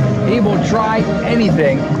quit in him. He will try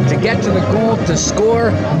anything to get to the goal, to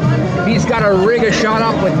score. If he's got to rig a shot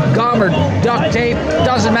up with gum or duct tape,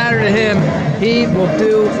 doesn't matter to him. He will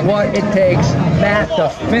do what it takes. Matt, the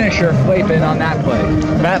finisher, Flapin on that play.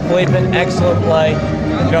 Matt Flapin, excellent play.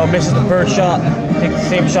 You know, misses the first shot, takes the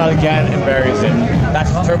same shot again, and buries it.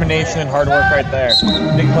 That's determination and hard work right there.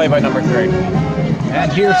 Big play by number 3.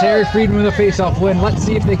 And here's Harry Friedman with a face-off win. Let's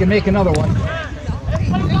see if they can make another one.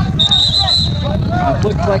 It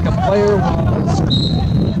looked like a player was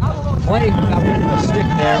playing without a stick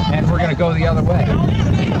there, and we're going to go the other way.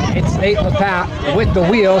 It's Nate Lepat with the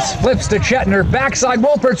wheels, flips to Chetner, backside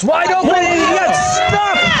Wolpert's wide open, and he gets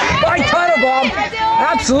stopped by Teitelbaum.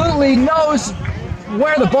 Absolutely knows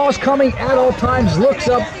where the ball's coming at all times, looks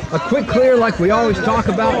up, a quick clear like we always talk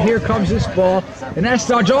about. Here comes this ball, and that's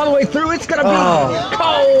dodge all the way through. It's going to be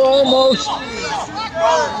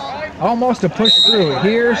almost a push through.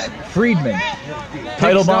 Here's Friedman.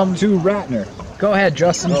 Teitelbaum to Ratner. Go ahead,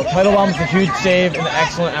 Justin. Well, Teitelbaum's a huge save and an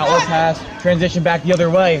excellent outlet pass. Transition back the other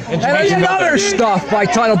way. And another stuff by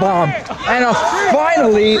Teitelbaum. And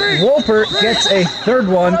finally, Wolpert gets a third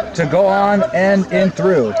one to go on and in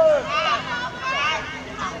through.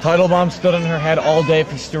 Teitelbaum stood on her head all day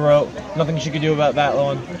for sderot. Nothing she could do about that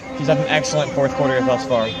one. She's had an excellent fourth quarter thus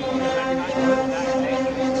far.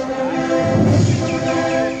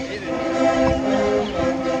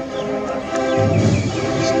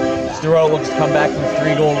 Sderot looks to come back from a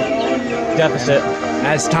 3-goal deficit.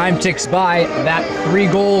 As time ticks by, that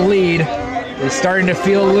 3-goal lead is starting to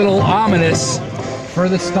feel a little ominous for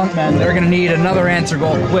the stuntmen. They're going to need another answer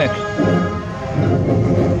goal quick.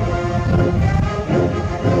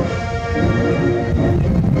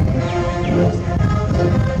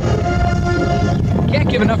 Can't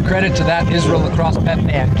give enough credit to that Israel lacrosse pep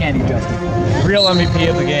band, can you, Justin? Real MVP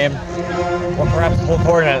of the game, or perhaps the whole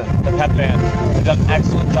tournament, the pep band. They've done an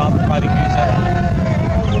excellent job providing music.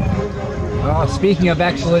 Speaking of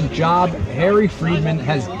excellent job, Harry Friedman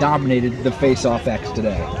has dominated the face-off X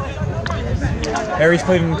today. Harry's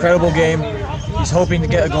played an incredible game. He's hoping to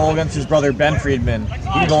get a goal against his brother Ben Friedman.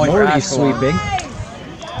 He's going for ashkelon. Sweeping.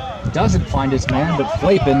 Doesn't find his man, but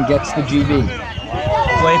Flapin gets the GB.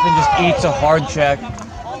 Flapin just eats a hard check.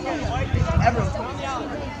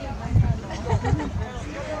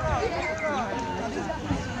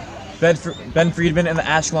 Ben Friedman and the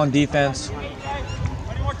ashkelon defense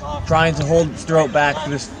trying to hold sderot back for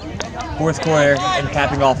this fourth quarter and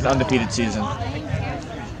capping off an undefeated season.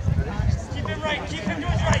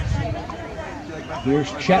 Here's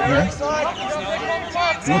Chetner,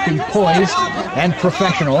 looking poised and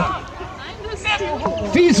professional.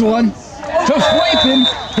 Feeds one to Flapin,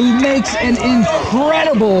 who makes an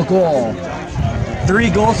incredible goal. 3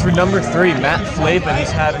 goals for number 3, Matt Flapin.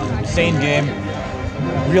 He's had an insane game,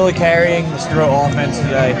 really carrying the sderot offense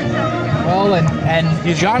today. Well,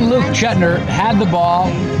 and Jean-Luc Chetner had the ball.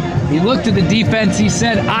 He looked at the defense. He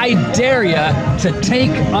said, "I dare ya to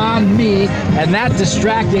take on me," and that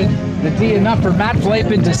distracted the D enough for Matt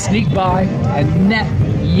Flapin to sneak by and net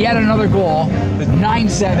yet another goal.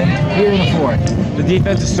 9-7 here in the fourth. The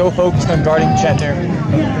defense is so focused on guarding Chetner.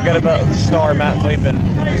 Forget about the star Matt Flapin.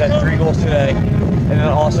 He's had 3 goals today, and then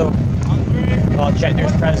also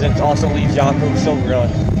Chetner's presence also leaves Jakob Silvergren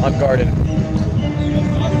unguarded.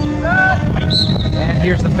 And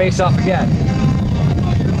here's the face-off again.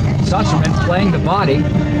 Sucherman playing the body.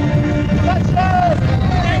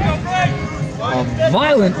 A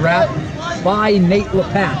violent wrap by Nate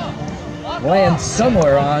Lepat. Lands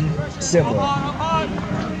somewhere on Sibler.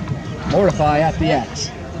 Mortify at the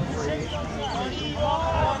X.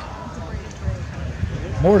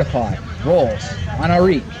 Mortify rolls on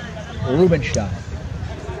Arik Rubenstein.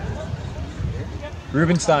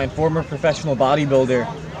 Rubenstein, former professional bodybuilder,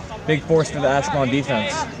 big force for the ashkelon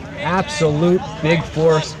defense. Absolute big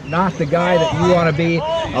force, not the guy that you want to be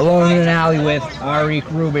alone in an alley with. Arik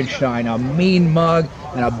Rubenstein, a mean mug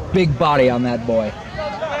and a big body on that boy.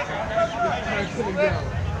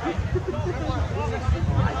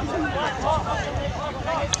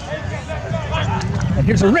 And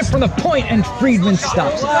here's a rip from the point, and Friedman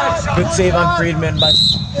stops it. Good save on Friedman.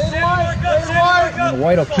 And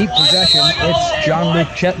White will keep possession. It's Jean-Luc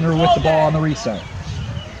Chetner with the ball on the restart.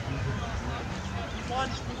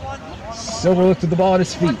 Silver looked at the ball at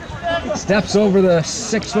his feet. Steps over the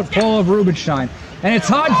 6-foot pole of Rubenstein. And it's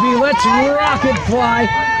Hodgeby. Let's rocket fly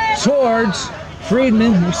towards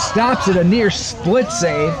Friedman, who stops at a near split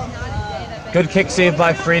save. Good kick save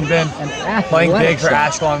by Friedman. Playing big for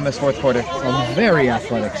Ashkelon in this fourth quarter. A very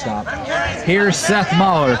athletic stop. Here's Seth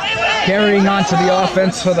Mahler carrying on to the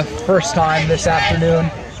offense for the first time this afternoon.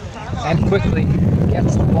 And quickly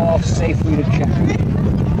gets the ball safely to check.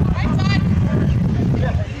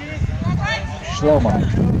 Shlomo.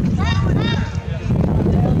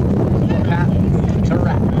 Pat to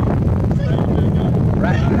Ratner.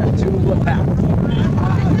 Ratner to Lepat.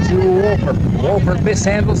 To Wolper. Wolper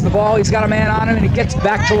mishandles the ball. He's got a man on him, and he gets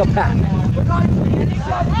back to Lepat.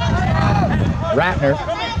 Ratner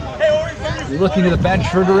looking to the bench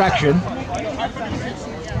for direction.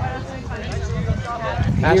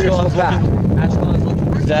 Ashkelon's looking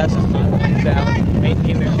to possess, down,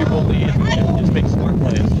 maintain their 2-goal lead, and just make smart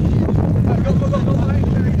plays.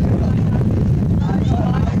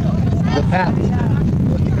 Lepat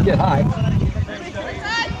looking to get high.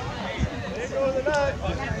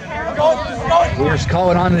 Here's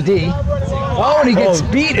Cullen on the D. Oh, and he gets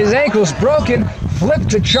beat. His ankle's broken. Flip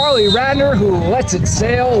to Charlie Ratner, who lets it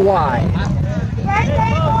sail wide.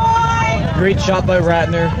 Great shot by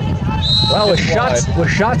Ratner. Well, with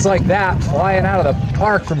shots like that flying out of the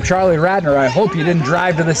park from Charlie Ratner, I hope you didn't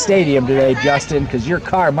drive to the stadium today, Justin, because your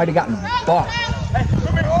car might have gotten bumped.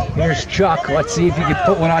 Here's Chuck. Let's see if he can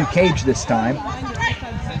put one on Cage this time.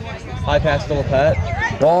 High pass to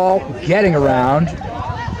Lepat. Ball getting around.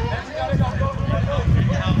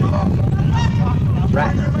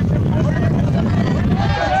 Ratner.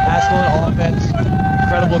 Ashkelon offense,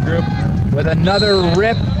 incredible group. With another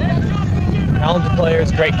rip. Talented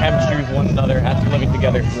players, great chemistry with one another after living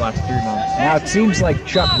together for the last 3 months. Now it seems like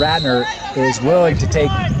Chuck Ratner is willing to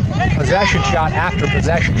take possession shot after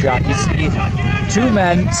possession shot. You see 2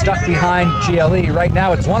 men stuck behind GLE. Right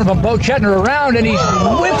now it's one of them, Bo Chetner, around, and he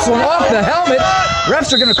whips one off the helmet.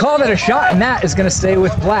 Refs are going to call that a shot, and that is going to stay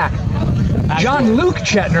with black. John Luke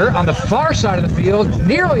Chetner on the far side of the field,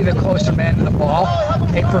 nearly the closer man to the ball.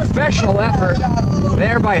 A professional effort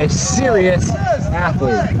there by a serious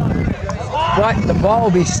athlete. But the ball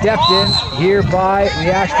will be stepped in here by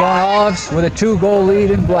the Ashkelon Olives with a 2-goal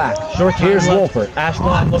lead in black. Here's Wolpert.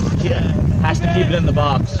 Ashkelon has to keep it in the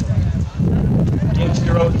box. Give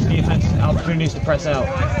sderot's defense opportunities to press out.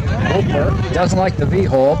 Wolpert doesn't like the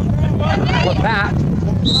V-hole. Lepat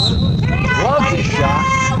loves his shot.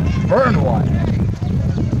 Burned one.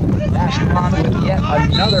 Ashkelon with yet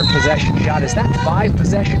another possession shot. Is that 5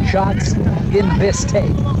 possession shots in this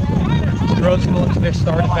tape? Sderot's going to look to their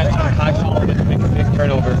star defense for high confidence to make a big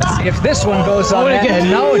turnover. If this one goes on again,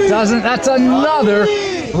 no it doesn't. That's another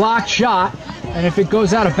blocked shot. And if it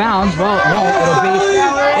goes out of bounds, well, no, it'll be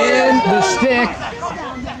in the stick.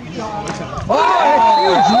 Oh,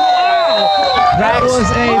 huge! Wow! That was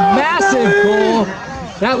a massive goal.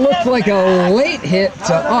 That looked like a late hit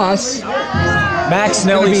to us. Max It's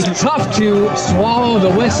going Snelly. to be tough to swallow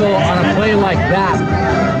the whistle on a play like that.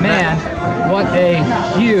 Man, what a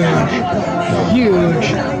huge,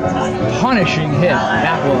 huge punishing hit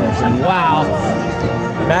that was. And wow.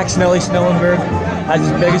 Max Snellenberg has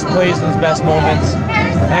his biggest plays and his best moments.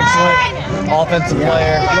 Excellent offensive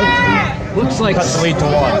player. Looks like Cuts the lead to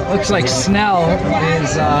 1. Looks like Snell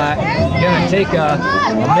is going to take a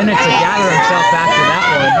minute to gather himself after that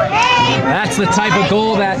one. That's the type of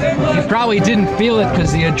goal that you probably didn't feel it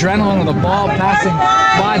because the adrenaline of the ball passing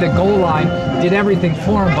by the goal line did everything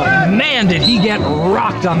for him. But man, did he get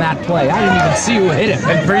rocked on that play. I didn't even see who hit it.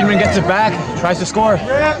 And Friedman gets it back, tries to score.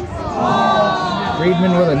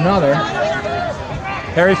 Friedman with another.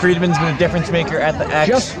 Harry Friedman's been a difference maker at the X.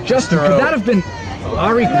 Just could that have been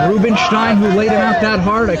Arik Rubenstein who laid him out that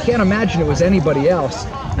hard? I can't imagine it was anybody else.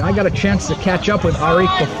 And I got a chance to catch up with Arik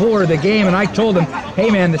before the game, and I told him, hey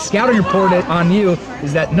man, the scouting report on you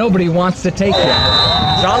is that nobody wants to take you.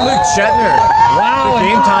 Jean-Luc Chetner. Wow. The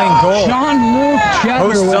game-tying goal. Jean-Luc Chetner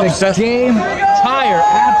with a game-tire.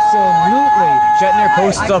 Absolutely. Chetner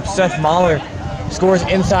posts up Seth Mahler. Scores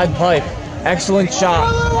inside pipe. Excellent shot.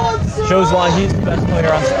 Shows why he's the best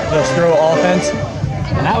player on the sderot offense.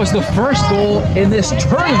 And that was the first goal in this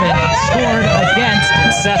tournament scored against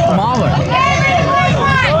Seth Mahler.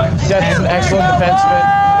 Seth's an excellent defenseman.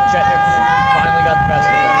 Chetner finally got the best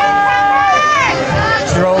of him.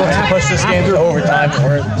 Sderot looks to push this game to overtime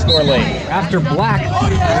or score late. After Black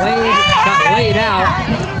got laid out,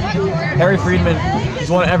 Harry Friedman, he's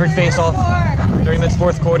won every face-off during this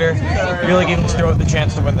fourth quarter, really giving Sderot the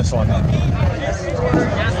chance to win this one.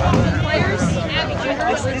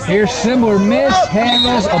 Here's similar miss,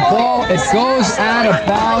 handles a ball, it goes out of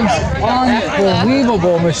bounds.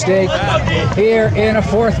 Unbelievable mistake here in a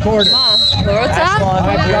fourth quarter. What's that?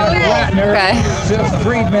 I've got Ratner to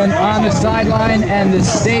Friedman on the sideline, and the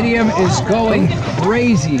stadium is going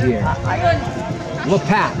crazy here.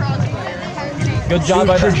 LePat. Good job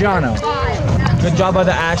by Trajano. Good job by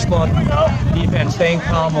the ashkelon defense, staying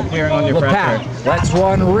calm while clearing on your pressure. Let's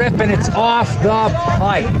one rip, and it's off the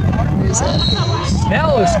pipe.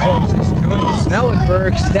 Snell is closest to it.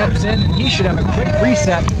 Snellenberg steps in. He should have a quick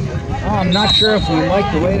reset. I'm not sure if we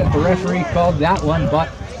like the way that the referee called that one, but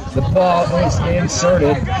the ball is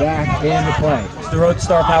inserted back into play. Sderot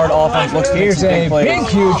star-powered offense looks to make some big plays. Big,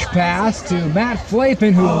 huge pass to Matt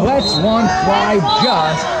Flapin, who lets one fly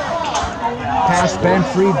just past Ben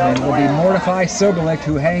Friedman. Will be Mordecai Soberlich,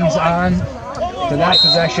 who hangs on to that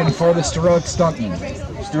possession for the Sderot stuntman.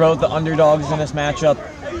 Sderot, the underdogs in this matchup.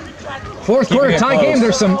 Fourth quarter tie game.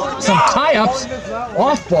 There's some tie-ups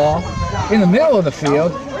off ball in the middle of the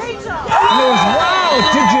field. And it was, wow,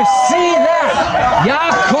 did you see that?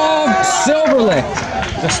 Yakov Silverlick.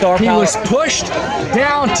 The star He was pushed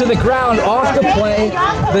down to the ground off the play.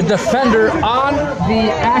 The defender on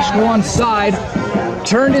the ashkelon side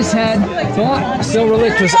turned his head, thought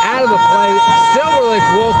Silverlick was out of the play. Silverlick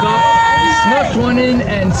woke up, snuck one in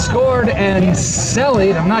and scored and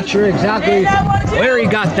sellied. I'm not sure exactly where he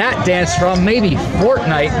got that dance from, maybe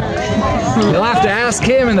Fortnite. You'll have to ask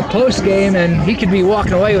him in the post game, and he could be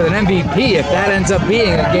walking away with an MVP if that ends up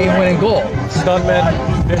being a game-winning goal. Stuntmen,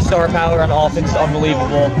 their star power on offense is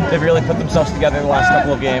unbelievable. They've really put themselves together in the last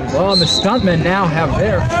couple of games. Well, and the stuntmen now have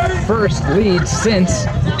their first lead since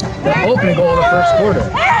the opening goal of the first quarter.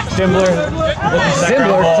 Simbler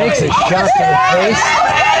takes a shot to the face.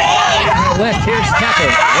 On the left, here's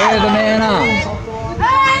Tepper. They're the man on.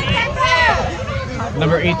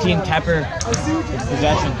 Number 18, Tepper,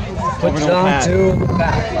 possession. Puts it on to the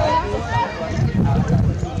back.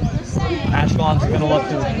 Ashkelon's going to look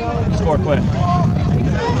to score quick.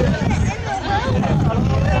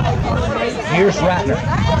 Here's Ratner.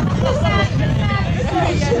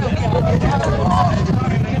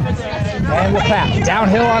 And LePat,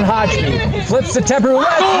 downhill on Hodgeby. Flips to Tepper,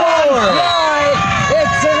 left right.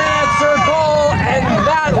 It's an answer goal, and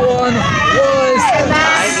that one was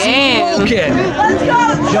smoking.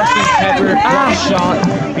 Justin Tepper, shot,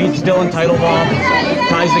 beats Dylan Teitelbaum,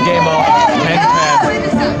 ties the game up,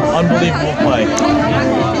 10-10. Unbelievable play.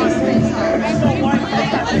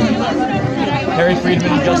 Terry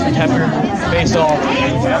Friedman and Justin Tepper face off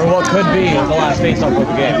for what could be the last face off of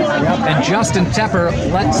the game. Yep, and Justin Tepper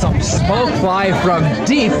let some smoke fly from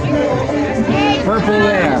deep purple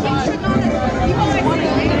there.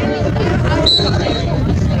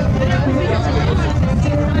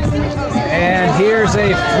 And here's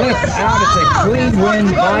a flip out. It's a clean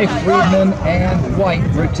win by Friedman, and White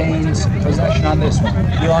retains possession on this one.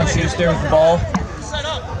 Elon Schuster with the ball.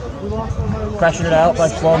 Pressured out by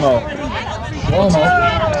Flomo. Flomo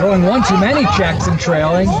throwing one too many checks and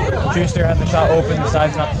trailing. Schuster had the shot open,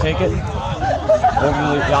 decides not to take it. Over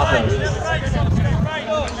the opposite.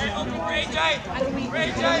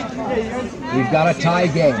 We've got a tie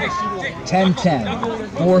game. 10-10.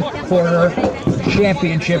 Fourth quarter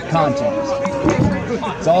championship contest.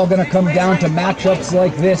 It's all going to come down to matchups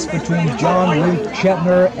like this between John Ruth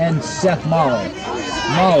Chetner and Seth Mahler.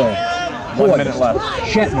 Mahler, 1 minute left.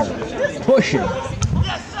 Chetner, pushing.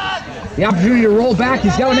 The opportunity to roll back.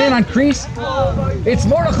 He's got a man on crease. It's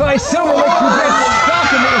Mordecai Silverlich who gets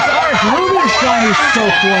stuck, and there's Art Rubenstein who's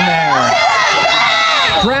soaked one there.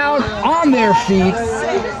 Crowd on their feet.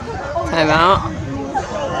 Timeout.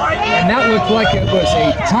 And that looked like it was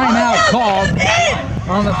a timeout call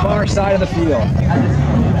on the far side of the field.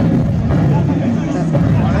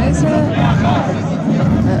 Why is that?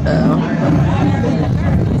 Uh-oh.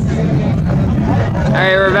 All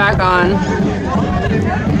right, we're back on.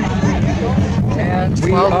 And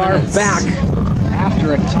we are back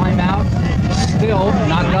after a timeout. Still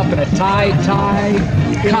knotted up in a tie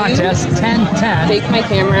contest, 10-10. Take my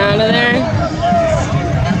camera out of there.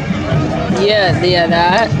 Yeah,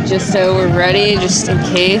 that, just so we're ready, just in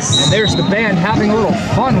case. And there's the band having a little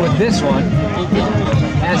fun with this one.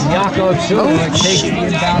 As Yakov Silverlich takes the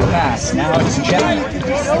inbound pass. Now it's Chetner.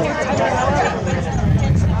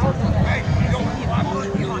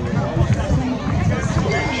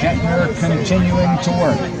 Chetner continuing to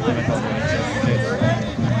work.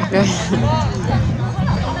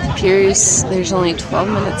 Pierce, there's only 12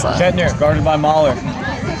 minutes left. Chetner, guarded by Mahler.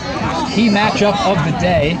 Key matchup of the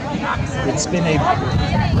day. It's been a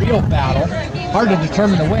real battle. Hard to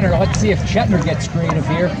determine the winner. Let's see if Chetner gets creative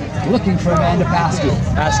here. looking for a man to pass to.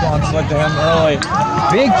 Ashkelon slid to him early.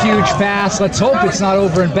 Big, huge pass. Let's hope it's not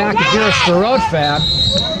over and back if you're a sderot fan.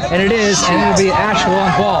 And it is, and it'll be an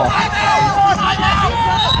ashkelon ball.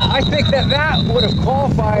 I think that would have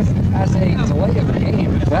qualified as a delay of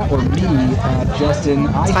game if that were me, Justin.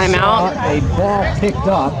 I Timeout. saw a ball picked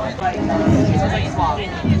up.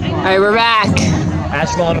 All right, we're back.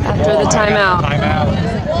 Ashkelon After the timeout.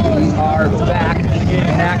 We are back in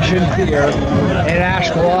action here in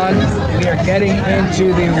Ashkelon. We are getting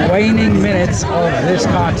into the waning minutes of this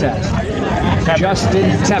contest.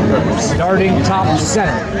 Justin Tepper starting top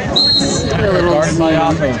center. Guarded by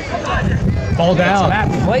Oppo. Ball down. Matt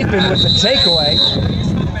Flapin with the takeaway.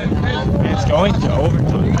 It's going to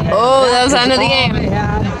overtime. Oh, that was the end of the game.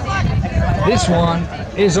 This one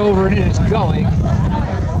is over and it is going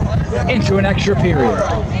into an extra period.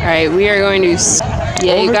 All right, we are going to.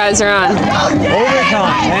 Yeah, you guys are on.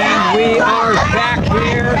 Overtime. And we are back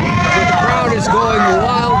here. The crowd is going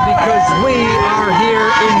wild because we are here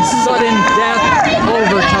in sudden death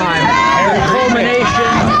overtime. The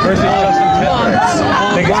culmination of months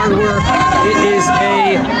of hard work. It is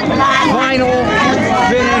a final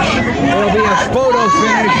finish. It'll be a photo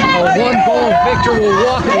finish. A one-goal victor will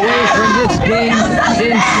walk away from this game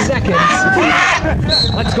in seconds.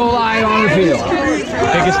 Let's go live on the field.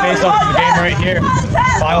 Biggest face-off of the game right here.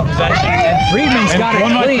 Final possession. And Friedman's got it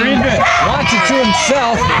clean. Wants it to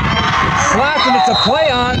himself. Slapping it to play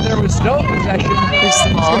on. There was no possession. It's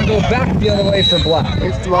going to go back the other way for Black.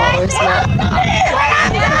 Where's the ball? Where's that?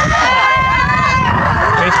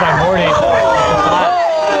 Faced by Morty. Oh,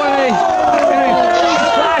 and a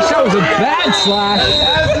slash. That was a bad slash.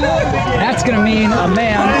 That's going to mean a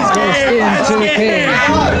man goes into the cage.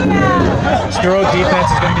 Sderot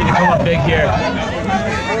defense is going to need to come up big here.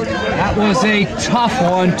 That was a tough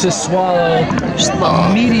one to swallow.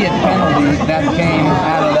 Immediate penalty that came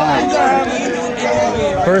out of that.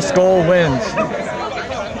 First goal wins.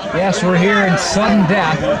 Yes, we're here in sudden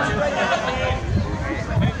death.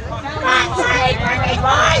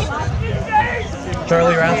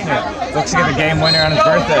 Charlie Rathner looks to get the game winner on his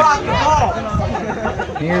birthday.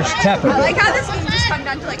 Here's Tepper. I like how this game just come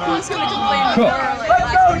down to like who's going to complain Cook. more.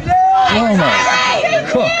 Romo.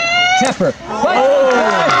 Cook. Tepper.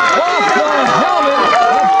 Off the helmet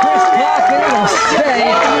of Chris Black, and it'll stay.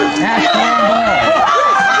 Ashkelon ball.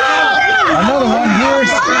 Another one. Here's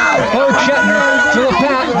Bo Chetner to the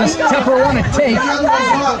pat. Does Tepper want to take?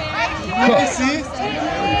 Cook.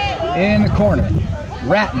 In the corner.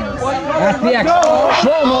 Ratner at the X.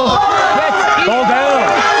 Shlomo gets Ball down.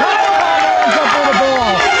 Up with the ball.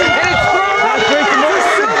 And it's thrown out to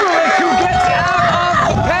Silverlick, who gets out of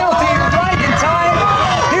the penalty right in time.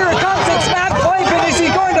 Here it comes. It's Matt Flapin. Is he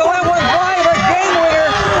going to let one fly? The game winner.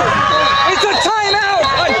 It's a timeout.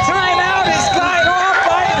 A timeout is got off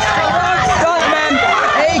by the stuntman.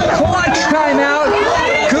 A clutch timeout.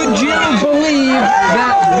 Could you believe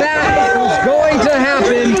that was going to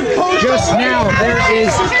happen just now? There is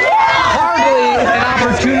hardly an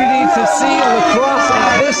opportunity to see lacrosse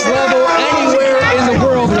at this level anywhere in the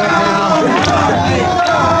world right now.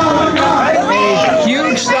 A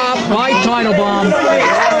huge stop by Teitelbaum.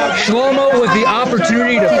 Shlomo with the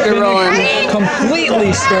opportunity to finish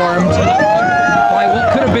completely stormed by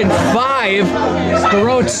what could have been 5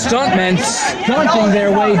 sderot stuntmen stunting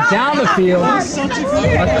their way down the field.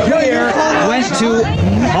 A clear went to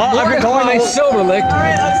Mordechai Silverlick.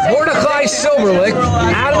 Mordechai Silverlick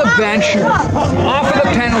out of the bench, off of the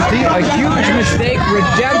penalty, a huge mistake,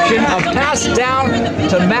 redemption, a pass down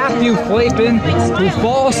to Matthew Flapin, who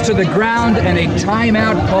falls to the ground, and a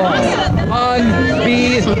timeout call.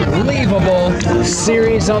 Unbelievable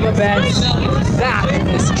series of events. That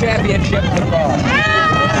is championship football.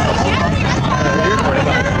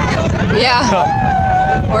 Yeah.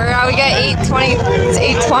 We got 8:20. It's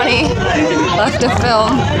 8:20 left to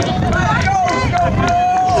film.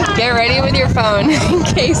 Get ready with your phone in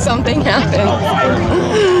case something happens.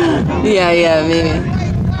 Yeah, maybe.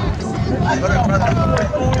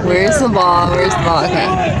 Where's the ball? Where's the ball? Okay.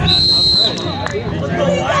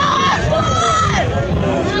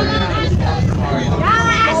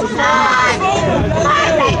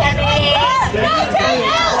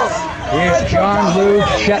 Here's John Lou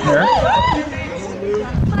Chetner.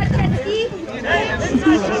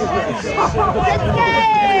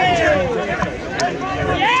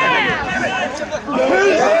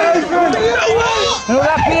 Will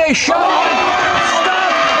that be a shot?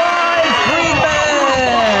 Stopped by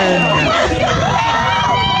Friedman!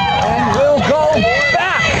 And we'll go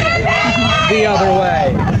back the other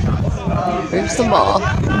way. Where's the ball?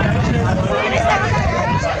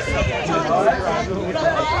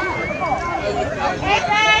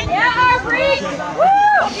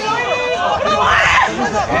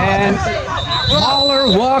 And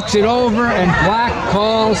Mahler walks it over, and Black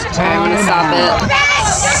calls I'm gonna timeout. stop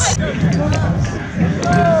it.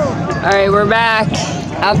 All right, we're back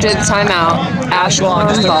after the timeout. Ashkelon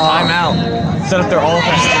just Ashkelon took a ball. timeout. Set up their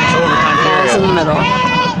offense in this overtime Ball's in the period. middle.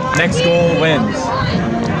 Next goal wins.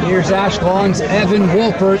 Here's Ashkelon's Evan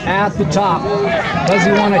Wolpert at the top. Does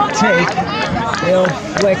he want to take? He'll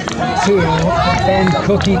flick to Ben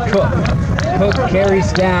Cookie Cook. Cook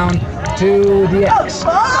carries down to the X.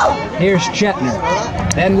 Here's Chetner,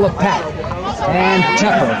 then Lepat, and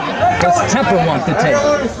Tepper. Does Tepper want to take?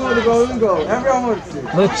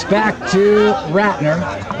 Flips back to Ratner,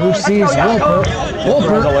 who sees Wolpert. The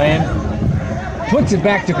Wolpert lane. puts it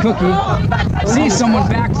back to Cookie, sees someone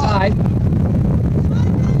backside,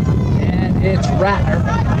 and it's Ratner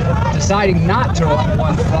deciding not to run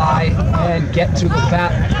one fly and get to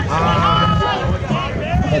Lepat on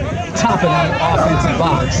the top of the offensive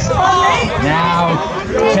box. Now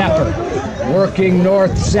Tepper working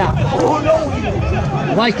north-south,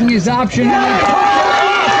 liking his option.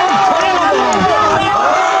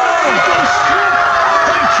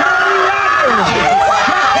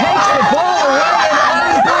 Takes the ball away.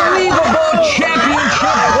 An unbelievable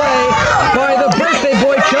championship play by the birthday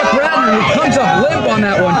boy Chuck Ratner, who comes up limp on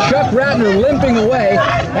that one. Chuck Ratner limping away.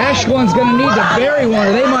 Ashkelon's going to need to bury one,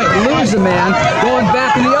 or they might lose a man going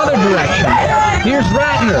back in the other direction. Here's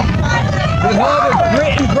Ratner. With all the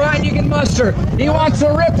grit and grind you can muster, he wants to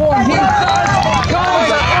rip one. He does.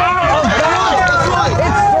 Goes out of bounds.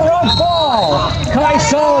 It's the rope ball. Kai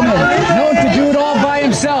Solomon, known to do it all by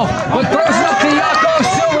himself, but throws it up to Yakov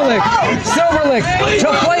Silverlick. Silverlick to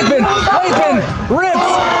Flapen. Flapen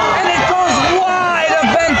rips, and it goes wide of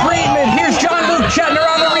Ben Friedman. Here's John Luke Chetner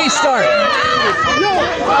on the restart.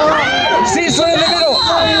 Cecil in the middle.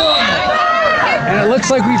 And it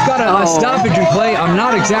looks like we've got a stoppage in play. I'm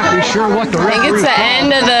not exactly sure what the I think it's the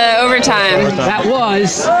end of the overtime. That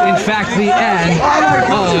was, in fact, the end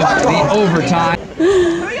of the overtime.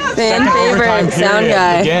 Fan favorite sound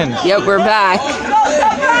guy. Begins. Yep, we're back.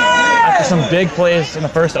 After some big plays in the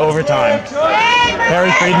first overtime,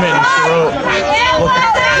 Harry Friedman and sderot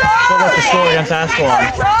still like to score against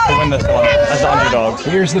Ashkelon to win this one as the underdogs.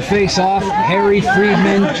 Here's the face-off. Harry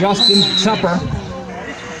Friedman, Justin Tupper.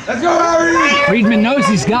 Let's go, Harry! Friedman knows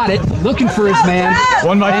he's got it, looking for his man.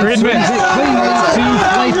 Won by and Friedman. swings it cleanly to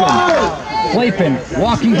Flapen. Flapen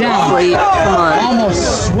walking down. Wait, come on.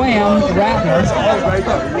 Almost swam Ratner.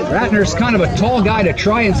 Ratner's kind of a tall guy to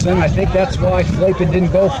try and swim. I think that's why Flapen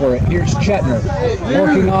didn't go for it. Here's Chetner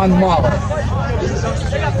working on Mahler.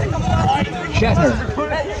 Chetner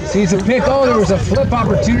sees a pick. Oh, there was a flip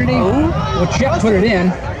opportunity. Well, Chet put it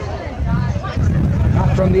in.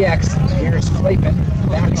 Not from the X. Here's Flapen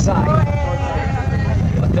backside.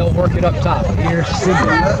 But they'll work it up top. Here's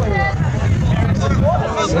Sindler.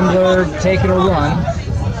 Sindler taking a run.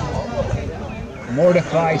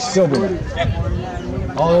 Mordecai Silverman.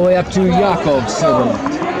 All the way up to Yakov Silverman.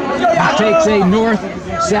 He takes a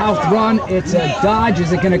north-south run. It's a dodge.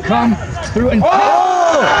 Is it going to come through? And Ben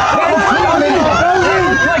Friedman,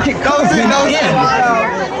 like it could have been in.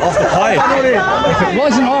 Off the pipe. If it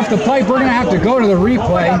wasn't off the pipe, we're going to have to go to the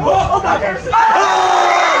replay.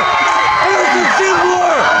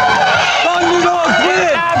 Underdogs win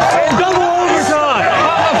it in double overtime.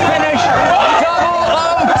 On the finish, double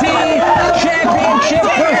OT championship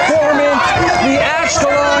performance. The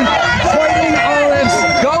Ashkelon Fighting Olives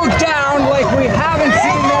go down like we haven't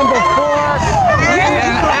seen them before. An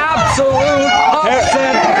absolute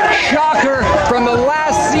upset shocker from the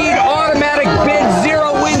last seed automatic bid,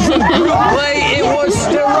 0 wins in group play. It was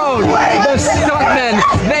sderot, the stuntmen.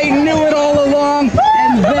 They knew it all along,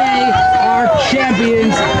 and they are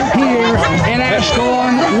champions here in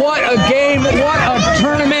Ashkelon. What a game, what a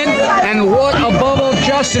tournament, and what a bubble.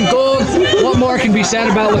 Justin Gold, what more can be said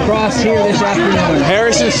about lacrosse here this afternoon?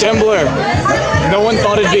 Harrison Sembler, no one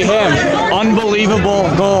thought it'd be him. Unbelievable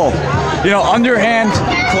goal. You know, underhand,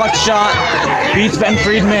 clutch shot, beats Ben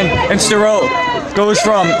Friedman, and sderot goes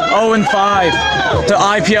from 0-5 to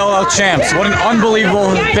IPLL champs. What an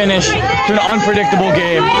unbelievable finish to an unpredictable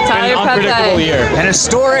game and an unpredictable year. An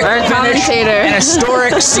historic Our finish, commentator. an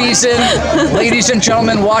historic season. Ladies and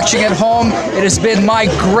gentlemen watching at home, it has been my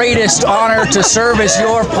greatest honor to serve as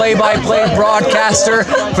your play-by-play broadcaster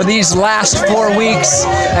for these last 4 weeks.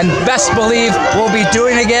 And best believe we'll be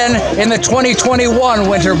doing again in the 2021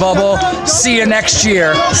 winter bubble. See you next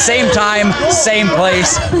year. Same time, same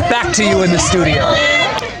place. Back to you in the studio.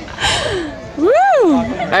 Woo! All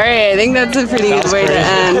right, I think that's a pretty good way to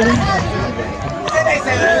end.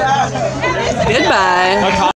 Goodbye.